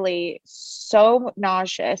terribly, so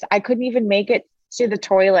nauseous. I couldn't even make it to the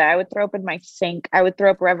toilet. I would throw up in my sink. I would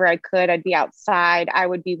throw up wherever I could. I'd be outside. I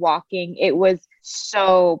would be walking. It was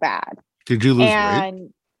so bad. Did you lose weight?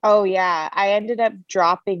 And oh, yeah, I ended up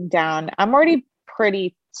dropping down. I'm already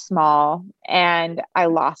pretty small and I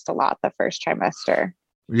lost a lot the first trimester.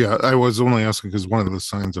 Yeah, I was only asking because one of the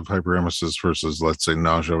signs of hyperemesis versus, let's say,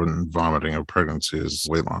 nausea and vomiting of pregnancy is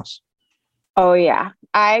weight loss. Oh, yeah.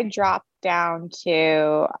 I dropped down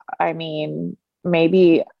to, I mean,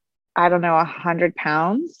 maybe, I don't know, 100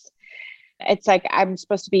 pounds. It's like I'm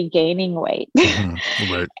supposed to be gaining weight.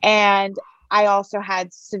 Right. And I also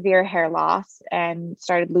had severe hair loss and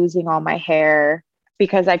started losing all my hair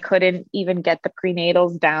because I couldn't even get the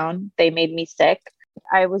prenatals down. They made me sick.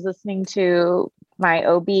 I was listening to my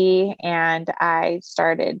OB and I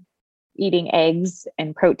started eating eggs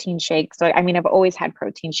and protein shakes. So, I mean, I've always had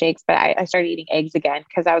protein shakes, but I started eating eggs again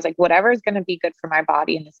because I was like, whatever is going to be good for my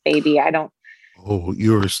body and this baby. I don't, Oh,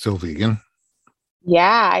 you are still vegan?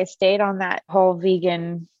 yeah, I stayed on that whole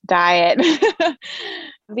vegan diet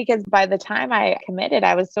because by the time I committed,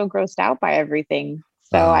 I was so grossed out by everything.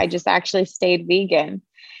 So Oh, I just actually stayed vegan,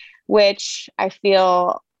 which I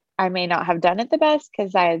feel I may not have done it the best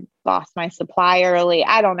because I lost my supply early.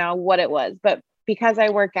 I don't know what it was, but because I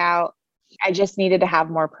work out, I just needed to have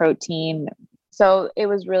more protein. So it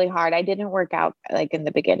was really hard. I didn't work out like in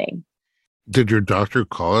the beginning. did your doctor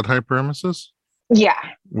call it hyperemesis? Yeah,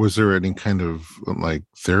 Was there any kind of like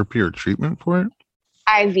therapy or treatment for it?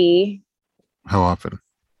 IV. How often?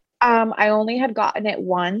 I only had gotten it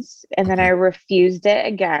once and then I Okay. refused it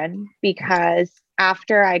again because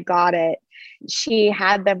after I got it, she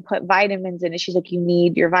had them put vitamins in it. She's like, you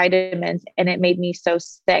need your vitamins. And it made me so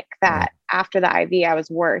sick Oh, that after the IV, I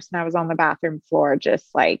was worse. And I was on the bathroom floor, just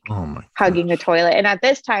like oh my hugging the gosh. toilet. And at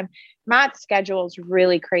this time, Matt's schedule is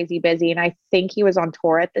really crazy busy. And I think he was on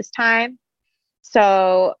tour at this time.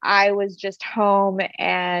 So I was just home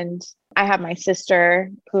and I have my sister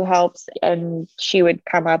who helps and she would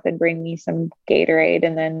come up and bring me some Gatorade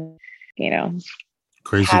and then, you know,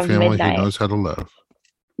 Crazy have family who midnight. knows how to love.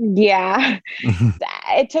 Yeah.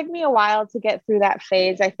 It took me a while to get through that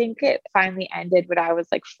phase. I think it finally ended when I was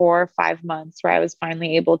like 4 or 5 months where I was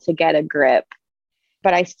finally able to get a grip,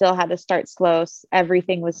 but I still had to start slow.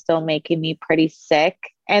 Everything was still making me pretty sick.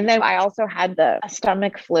 And then I also had the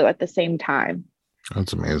stomach flu at the same time.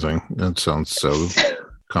 That's amazing. That sounds so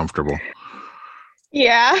comfortable.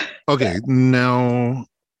 Yeah. Okay, now,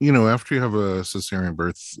 after you have a cesarean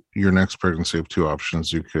birth, your next pregnancy you have two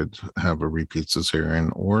options. You could have a repeat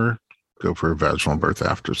cesarean or go for a vaginal birth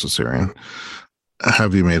after cesarean.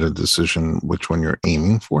 Have you made a decision which one you're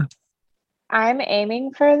aiming for? I'm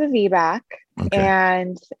aiming for the VBAC Okay.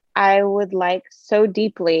 and I would like so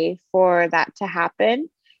deeply for that to happen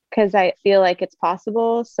because I feel like it's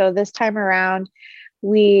possible. So this time around,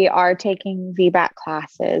 we are taking VBAC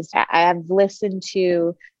classes. I have listened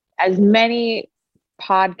to as many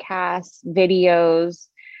podcasts, videos.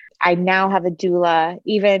 I now have a doula.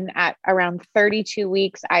 Even at around 32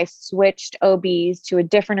 weeks, I switched OBs to a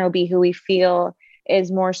different OB who we feel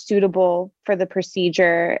is more suitable for the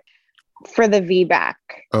procedure. for the VBAC,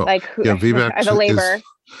 Oh, like yeah, VBAC the is, labor.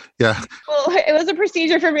 yeah, Well, it was a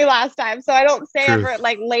procedure for me last time, so I don't say truth, ever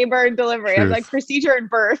like labor and delivery. I'm like truth. procedure and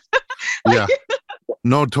birth. Like, Yeah,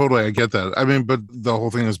 no, totally. I get that. I mean, but the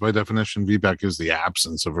whole thing is by definition, VBAC is the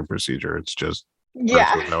absence of a procedure. It's just birth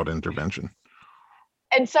yeah. without intervention.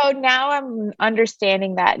 And so now I'm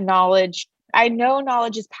understanding that knowledge. I know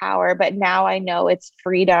knowledge is power, but now I know it's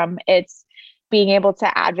freedom. It's being able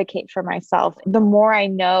to advocate for myself. The more I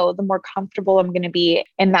know, the more comfortable I'm going to be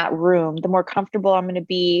in that room, the more comfortable I'm going to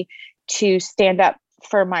be to stand up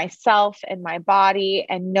for myself and my body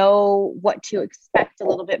and know what to expect a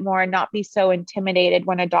little bit more and not be so intimidated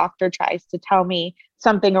when a doctor tries to tell me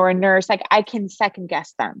something, or a nurse. Like, I can second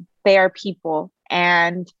guess them. They are people.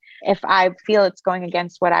 And if I feel it's going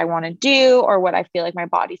against what I want to do or what I feel like my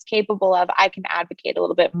body's capable of, I can advocate a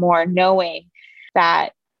little bit more, knowing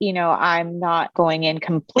that, I'm not going in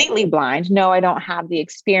completely blind. No, I don't have the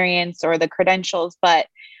experience or the credentials, but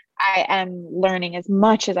I am learning as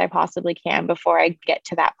much as I possibly can before I get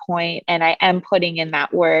to that point. And I am putting in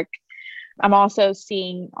that work. I'm also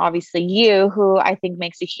seeing, obviously, you, who I think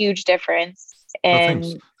makes a huge difference Oh, thanks.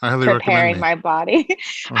 in I highly recommend preparing me. my body.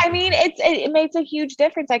 I Okay. mean, it makes a huge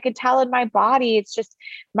difference. I could tell in my body. It's just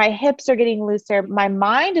my hips are getting looser. My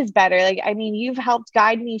mind is better. Like, I mean, you've helped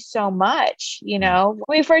guide me so much. When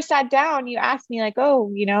we first sat down, you asked me like, oh,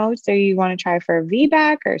 so you want to try for a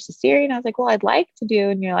VBAC or cesarean? I was like, well, I'd like to do.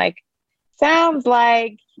 And you're like, sounds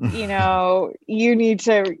like, you need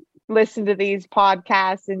to listen to these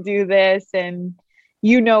podcasts and do this, and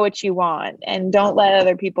what you want, and don't let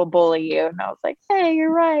other people bully you. And I was like, hey, you're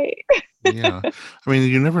right. Yeah. I mean,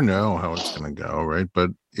 you never know how it's going to go, right? But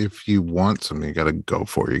if you want something, you got to go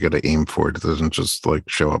for it. You got to aim for it. It doesn't just like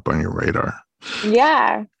show up on your radar.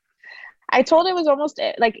 Yeah. I told it was almost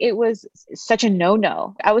like it was such a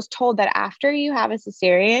no-no. I was told that after you have a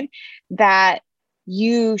cesarean, that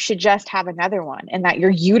you should just have another one, and that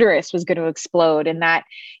your uterus was going to explode, and that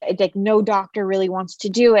like no doctor really wants to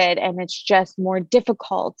do it, and it's just more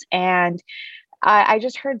difficult. And I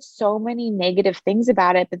just heard so many negative things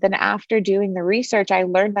about it. But then after doing the research, I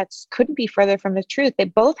learned that couldn't be further from the truth. They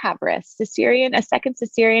both have risks. A second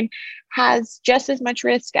cesarean has just as much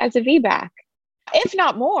risk as a VBAC, if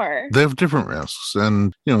not more. They have different risks.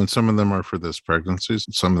 And some of them are for this pregnancy.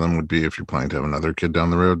 Some of them would be if you're planning to have another kid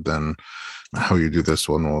down the road, then how you do this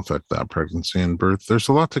one will affect that pregnancy and birth. There's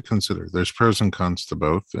a lot to consider. There's pros and cons to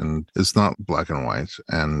both, and it's not black and white.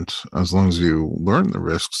 And as long as you learn the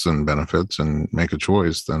risks and benefits and make a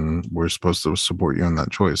choice, then we're supposed to support you in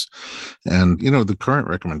that choice. And, the current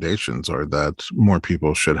recommendations are that more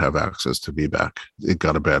people should have access to VBAC. It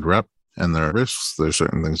got a bad rep. And there are risks. There's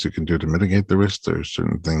certain things you can do to mitigate the risk. There's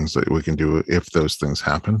certain things that we can do if those things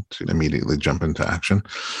happen to immediately jump into action.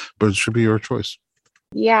 But it should be your choice.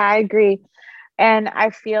 Yeah, I agree. And I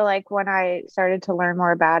feel like when I started to learn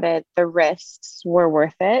more about it, the risks were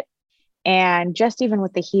worth it. And just even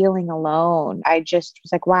with the healing alone, I just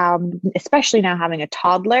was like, wow, especially now having a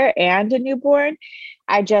toddler and a newborn,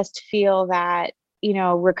 I just feel that,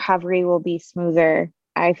 recovery will be smoother.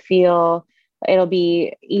 I feel it'll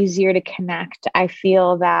be easier to connect. I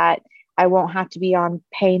feel that I won't have to be on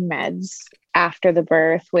pain meds after the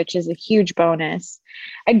birth, which is a huge bonus.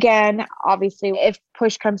 Again, obviously, if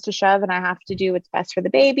push comes to shove and I have to do what's best for the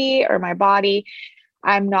baby or my body,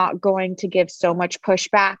 I'm not going to give so much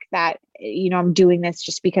pushback that, I'm doing this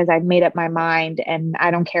just because I've made up my mind and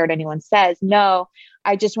I don't care what anyone says. No,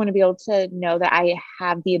 I just want to be able to know that I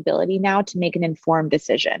have the ability now to make an informed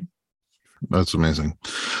decision. That's amazing.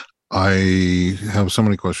 I have so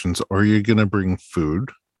many questions. Are you going to bring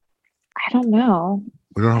food? I don't know.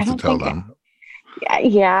 We don't have to tell them.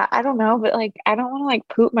 Yeah, I don't know, but like, I don't want to like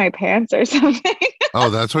poop my pants or something.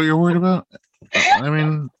 Oh, that's what you're worried about? I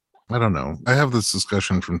mean, I don't know. I have this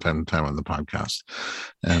discussion from time to time on the podcast.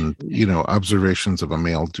 And, observations of a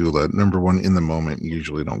male doula, number one, in the moment, you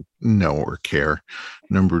usually don't know or care.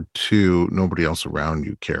 Number two, nobody else around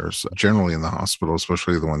you cares. Generally in the hospital,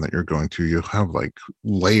 especially the one that you're going to, you have like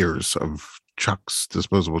layers of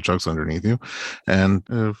disposable chucks underneath you. And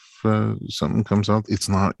if something comes out, it's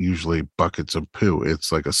not usually buckets of poo.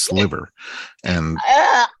 It's like a sliver. And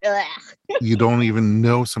you don't even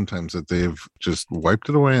know sometimes that they've just wiped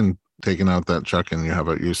it away and taken out that chuck, and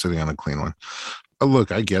you're sitting on a clean one.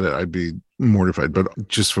 Look, I get it. I'd be mortified, but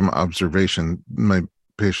just from observation, my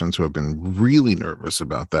patients who have been really nervous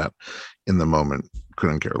about that in the moment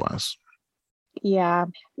couldn't care less. Yeah.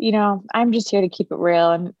 I'm just here to keep it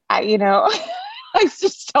real. And I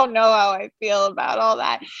just don't know how I feel about all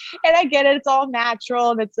that. And I get it, it's all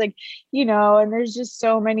natural. And it's like, and there's just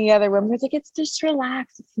so many other women. It's like, it's just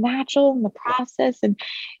relax. It's natural in the process. And,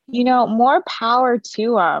 more power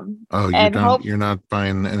to them. Oh, And you're not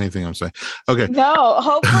buying anything I'm saying. Okay. no,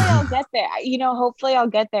 hopefully I'll get there. Hopefully I'll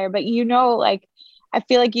get there. But like I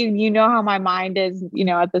feel like you know how my mind is,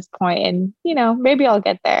 at this point. And, maybe I'll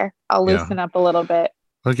get there. I'll Yeah. loosen up a little bit.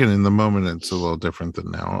 Again, in the moment, it's a little different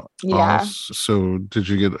than now. Yeah. So, did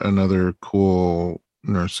you get another cool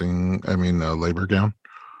labor gown?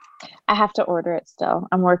 I have to order it still.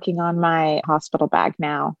 I'm working on my hospital bag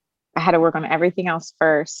now. I had to work on everything else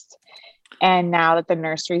first. And now that the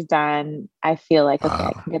nursery's done, I feel like, okay,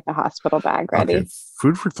 I can get the hospital bag ready. Okay.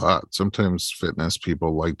 Food for thought. Sometimes fitness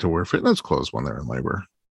people like to wear fitness clothes when they're in labor.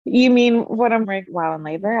 You mean what I'm wearing while in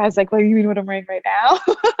labor? I was like, well, you mean what I'm wearing right now?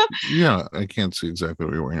 Yeah, I can't see exactly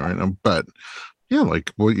what you're wearing right now, but yeah,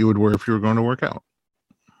 like what you would wear if you were going to work out.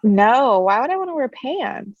 No, why would I want to wear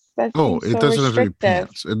pants? That seems It so doesn't have to be restrictive.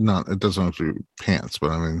 pants. It doesn't have to be pants, but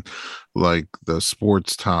I mean, like the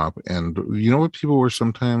sports top, and you know what people wear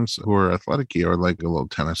sometimes who are athletic or like a little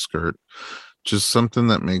tennis skirt, just something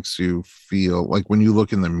that makes you feel like when you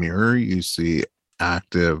look in the mirror, you see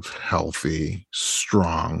active, healthy,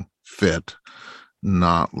 strong, fit,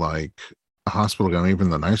 not like a hospital gown.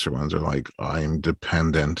 Even the nicer ones are like, I'm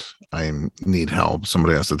dependent, I need help,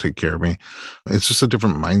 somebody has to take care of me. It's just a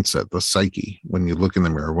different mindset, the psyche. When you look in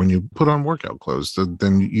the mirror, when you put on workout clothes,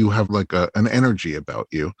 then you have like an energy about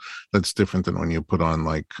you that's different than when you put on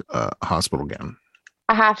like a hospital gown.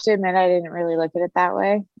 I have to admit, I didn't really look at it that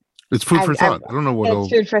way. It's food for thought. I don't know It's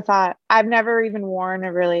food for thought. I've never even worn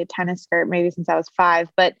a tennis skirt, maybe since I was 5,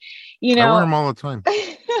 but I wear them all the time.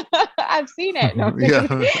 I've seen it. No,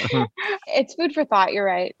 Yeah. it's food for thought. You're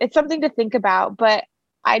right. It's something to think about, but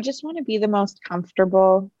I just want to be the most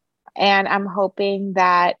comfortable. And I'm hoping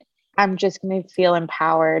that I'm just going to feel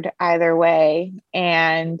empowered either way.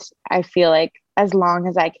 And I feel like as long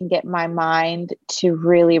as I can get my mind to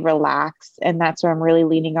really relax, and that's where I'm really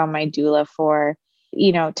leaning on my doula for,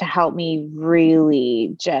 to help me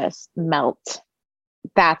really just melt.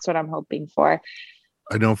 That's what I'm hoping for.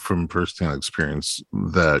 I know from firsthand experience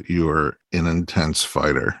that you are an intense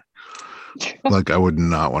fighter. Like, I would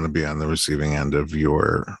not want to be on the receiving end of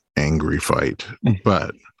your angry fight,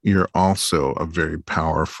 but you're also a very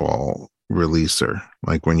powerful releaser.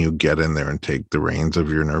 Like, when you get in there and take the reins of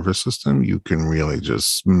your nervous system, you can really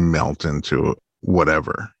just melt into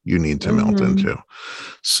whatever you need to melt into.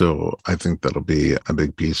 So I think that'll be a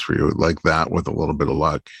big piece for you, like that, with a little bit of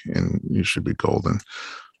luck, and you should be golden.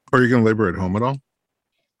 Are you going to labor at home at all?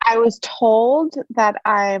 I was told that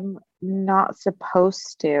I'm not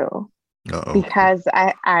supposed to. Uh-oh. Because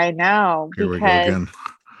I know. Here we go again.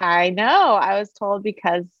 I know. I was told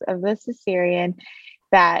because of the cesarean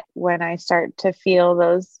that when I start to feel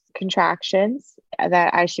those contractions,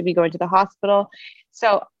 that I should be going to the hospital.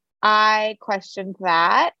 So I questioned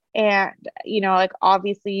that. And, like,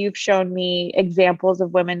 obviously you've shown me examples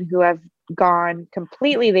of women who have gone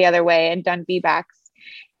completely the other way and done VBACs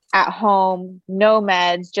at home, no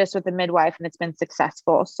meds, just with a midwife, and it's been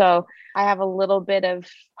successful. So I have a little bit of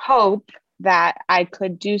hope that I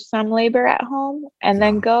could do some labor at home and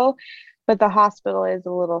then go, but the hospital is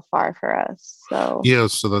a little far for us. So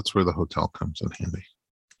so that's where the hotel comes in handy.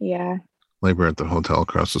 Yeah. Labor at the hotel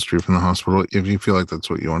across the street from the hospital. If you feel like that's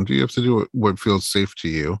what you want to do, you have to do what feels safe to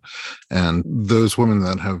you. And those women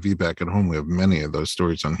that have VBAC at home, we have many of those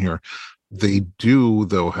stories on here. They do,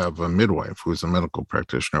 though, have a midwife who's a medical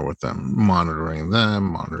practitioner with them, monitoring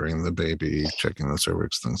the baby, checking the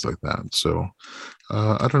cervix, things like that. So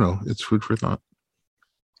I don't know. It's food for thought.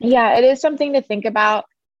 Yeah, it is something to think about.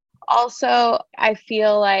 Also, I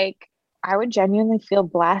feel like I would genuinely feel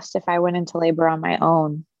blessed if I went into labor on my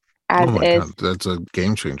own. God, that's a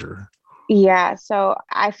game changer. Yeah, so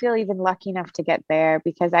I feel even lucky enough to get there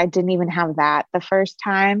because I didn't even have that the first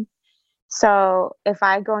time. So if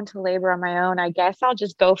I go into labor on my own, I guess I'll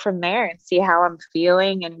just go from there and see how I'm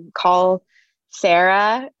feeling and call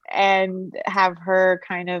Sarah and have her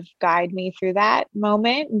kind of guide me through that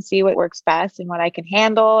moment and see what works best and what I can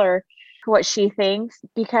handle or what she thinks,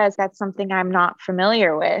 because that's something I'm not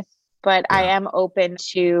familiar with, but I am open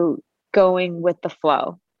to going with the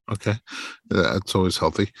flow. Okay. That's always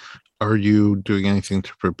healthy. Are you doing anything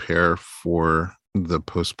to prepare for the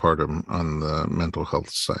postpartum on the mental health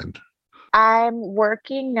side? I'm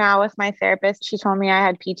working now with my therapist. She told me I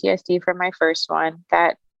had PTSD from my first one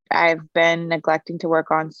that I've been neglecting to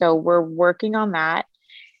work on. So we're working on that,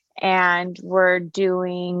 and we're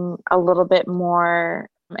doing a little bit more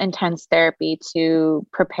intense therapy to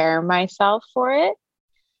prepare myself for it.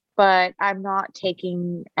 but I'm not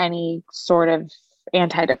taking any sort of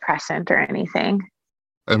antidepressant or anything.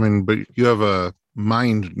 I mean, but you have a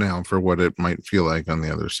mind now for what it might feel like on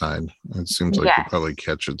the other side. It seems like you'll Yes. probably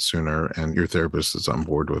catch it sooner, and your therapist is on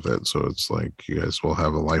board with it. So it's like you guys will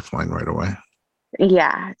have a lifeline right away.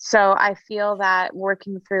 Yeah. So I feel that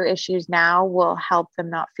working through issues now will help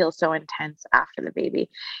them not feel so intense after the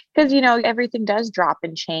baby. Because, everything does drop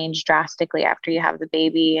and change drastically after you have the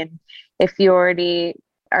baby. And if you already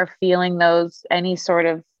are feeling any sort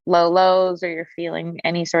of low lows, or you're feeling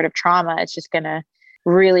any sort of trauma, it's just going to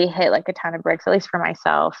really hit like a ton of bricks, at least for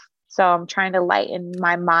myself. So I'm trying to lighten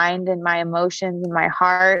my mind and my emotions and my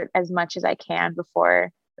heart as much as I can before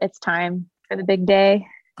it's time for the big day.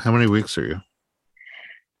 How many weeks are you?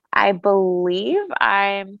 I believe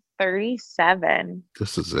I'm 37.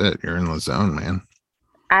 This is it. You're in the zone, man.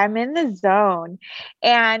 I'm in the zone.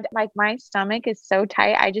 And like my stomach is so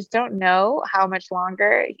tight. I just don't know how much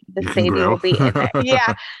longer this You can baby grow. will be in there.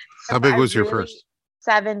 Yeah. How big was your first?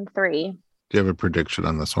 7'3". Do you have a prediction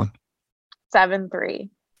on this one? 7'3".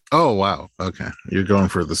 Oh, wow. Okay. You're going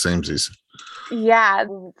for the samesies. Yeah.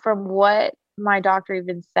 From what my doctor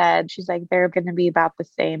even said, she's like, they're going to be about the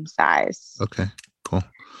same size. Okay, cool.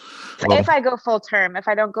 Well, if I go full term. If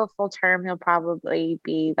I don't go full term, he'll probably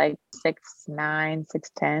be like 6'9",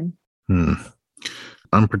 6'10".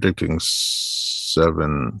 I'm predicting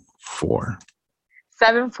 7'4". 7'4".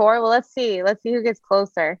 Well, let's see. Let's see who gets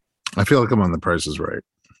closer. I feel like I'm on The Price is Right.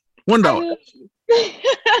 $1.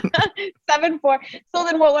 7'4". So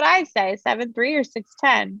then what would I say? 7'3" or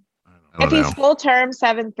 6'10"? If he's full term,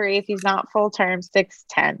 7'3". If he's not full term,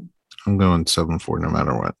 6'10". I'm going 7'4" no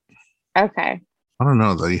matter what. Okay. I don't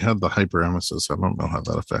know. That you had the hyperemesis. I don't know how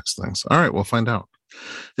that affects things. All right, we'll find out.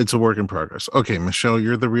 It's a work in progress. Okay, Michelle,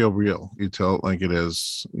 you're the real. You tell it like it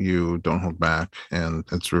is. You don't hold back, and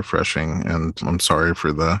it's refreshing. And I'm sorry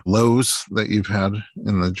for the lows that you've had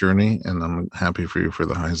in the journey, and I'm happy for you for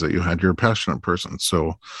the highs that you had. You're a passionate person.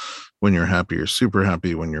 So when you're happy, you're super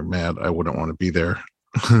happy. When you're mad, I wouldn't want to be there.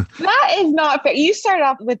 That is not fair. You started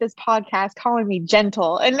off with this podcast calling me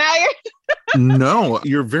gentle, and now you're No,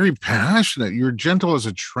 you're very passionate. You're gentle as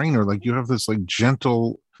a trainer. Like you have this like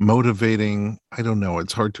gentle, motivating, I don't know,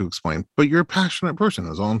 it's hard to explain, but you're a passionate person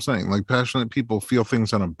is all I'm saying. Like passionate people feel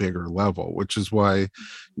things on a bigger level, which is why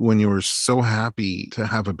when you were so happy to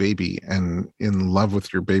have a baby and in love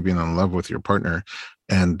with your baby and in love with your partner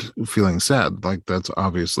and feeling sad, like that's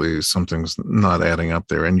obviously something's not adding up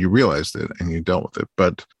there, and you realized it and you dealt with it.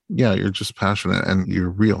 But yeah, you're just passionate and you're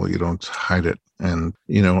real. You don't hide it. And,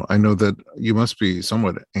 I know that you must be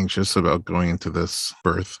somewhat anxious about going into this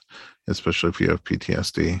birth, especially if you have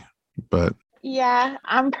PTSD. But yeah,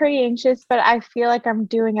 I'm pretty anxious, but I feel like I'm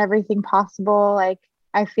doing everything possible. Like,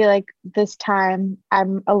 I feel like this time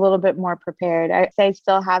I'm a little bit more prepared. I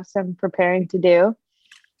still have some preparing to do,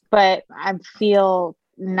 but I feel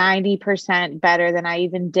 90% better than I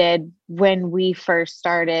even did when we first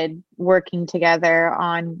started working together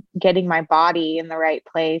on getting my body in the right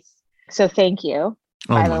place. So thank you,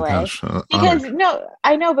 by the way. Gosh, because no,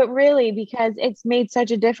 I know, but really, because it's made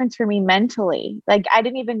such a difference for me mentally. Like I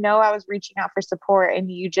didn't even know I was reaching out for support,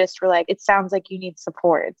 and you just were like, it sounds like you need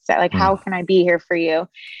support. So like, how can I be here for you?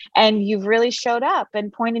 And you've really showed up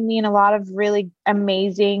and pointed me in a lot of really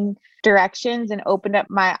amazing directions and opened up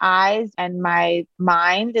my eyes and my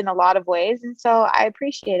mind in a lot of ways. And so I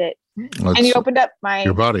appreciate it. And you opened up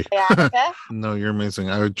your body. sciatica. No, you're amazing.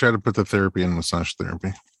 I would try to put the therapy in massage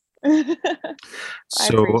therapy.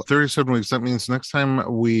 So 37 weeks, that means next time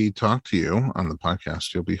we talk to you on the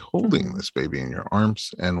podcast, you'll be holding this baby in your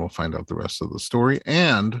arms, and we'll find out the rest of the story,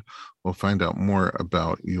 and we'll find out more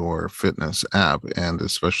about your fitness app, and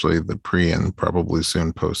especially the pre and probably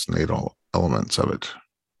soon postnatal elements of it.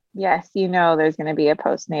 Yes, there's going to be a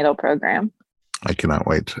postnatal program. I cannot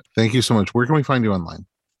wait. Thank you so much. Where can we find you online?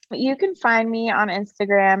 You can find me on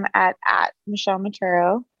Instagram at Michelle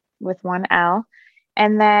Maturo with one L.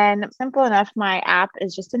 And then simple enough, my app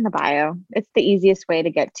is just in the bio. It's the easiest way to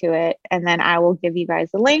get to it. And then I will give you guys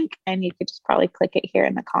a link, and you could just probably click it here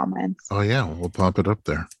in the comments. Oh, yeah. We'll pop it up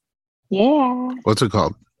there. Yeah. What's it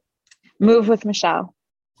called? Move with Michelle.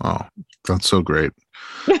 Oh, that's so great.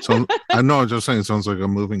 So I know, I'm just saying it sounds like a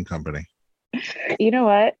moving company. You know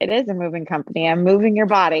what? It is a moving company. I'm moving your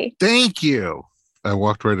body. Thank you. I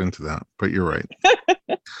walked right into that, but you're right.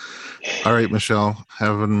 All right, Michelle,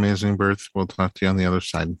 have an amazing birth. We'll talk to you on the other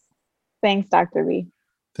side. Thanks, Dr. B.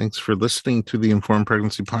 Thanks for listening to the Informed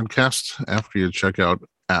Pregnancy Podcast. After you check out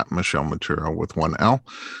at Michelle Maturo with one L,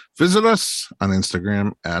 visit us on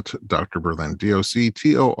Instagram at Dr. Berlin,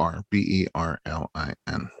 DocTorBerlin.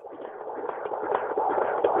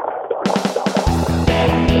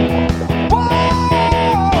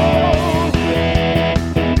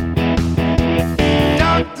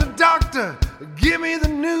 Doctor, give me the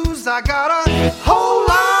news. I got a whole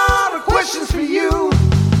lot of questions for you.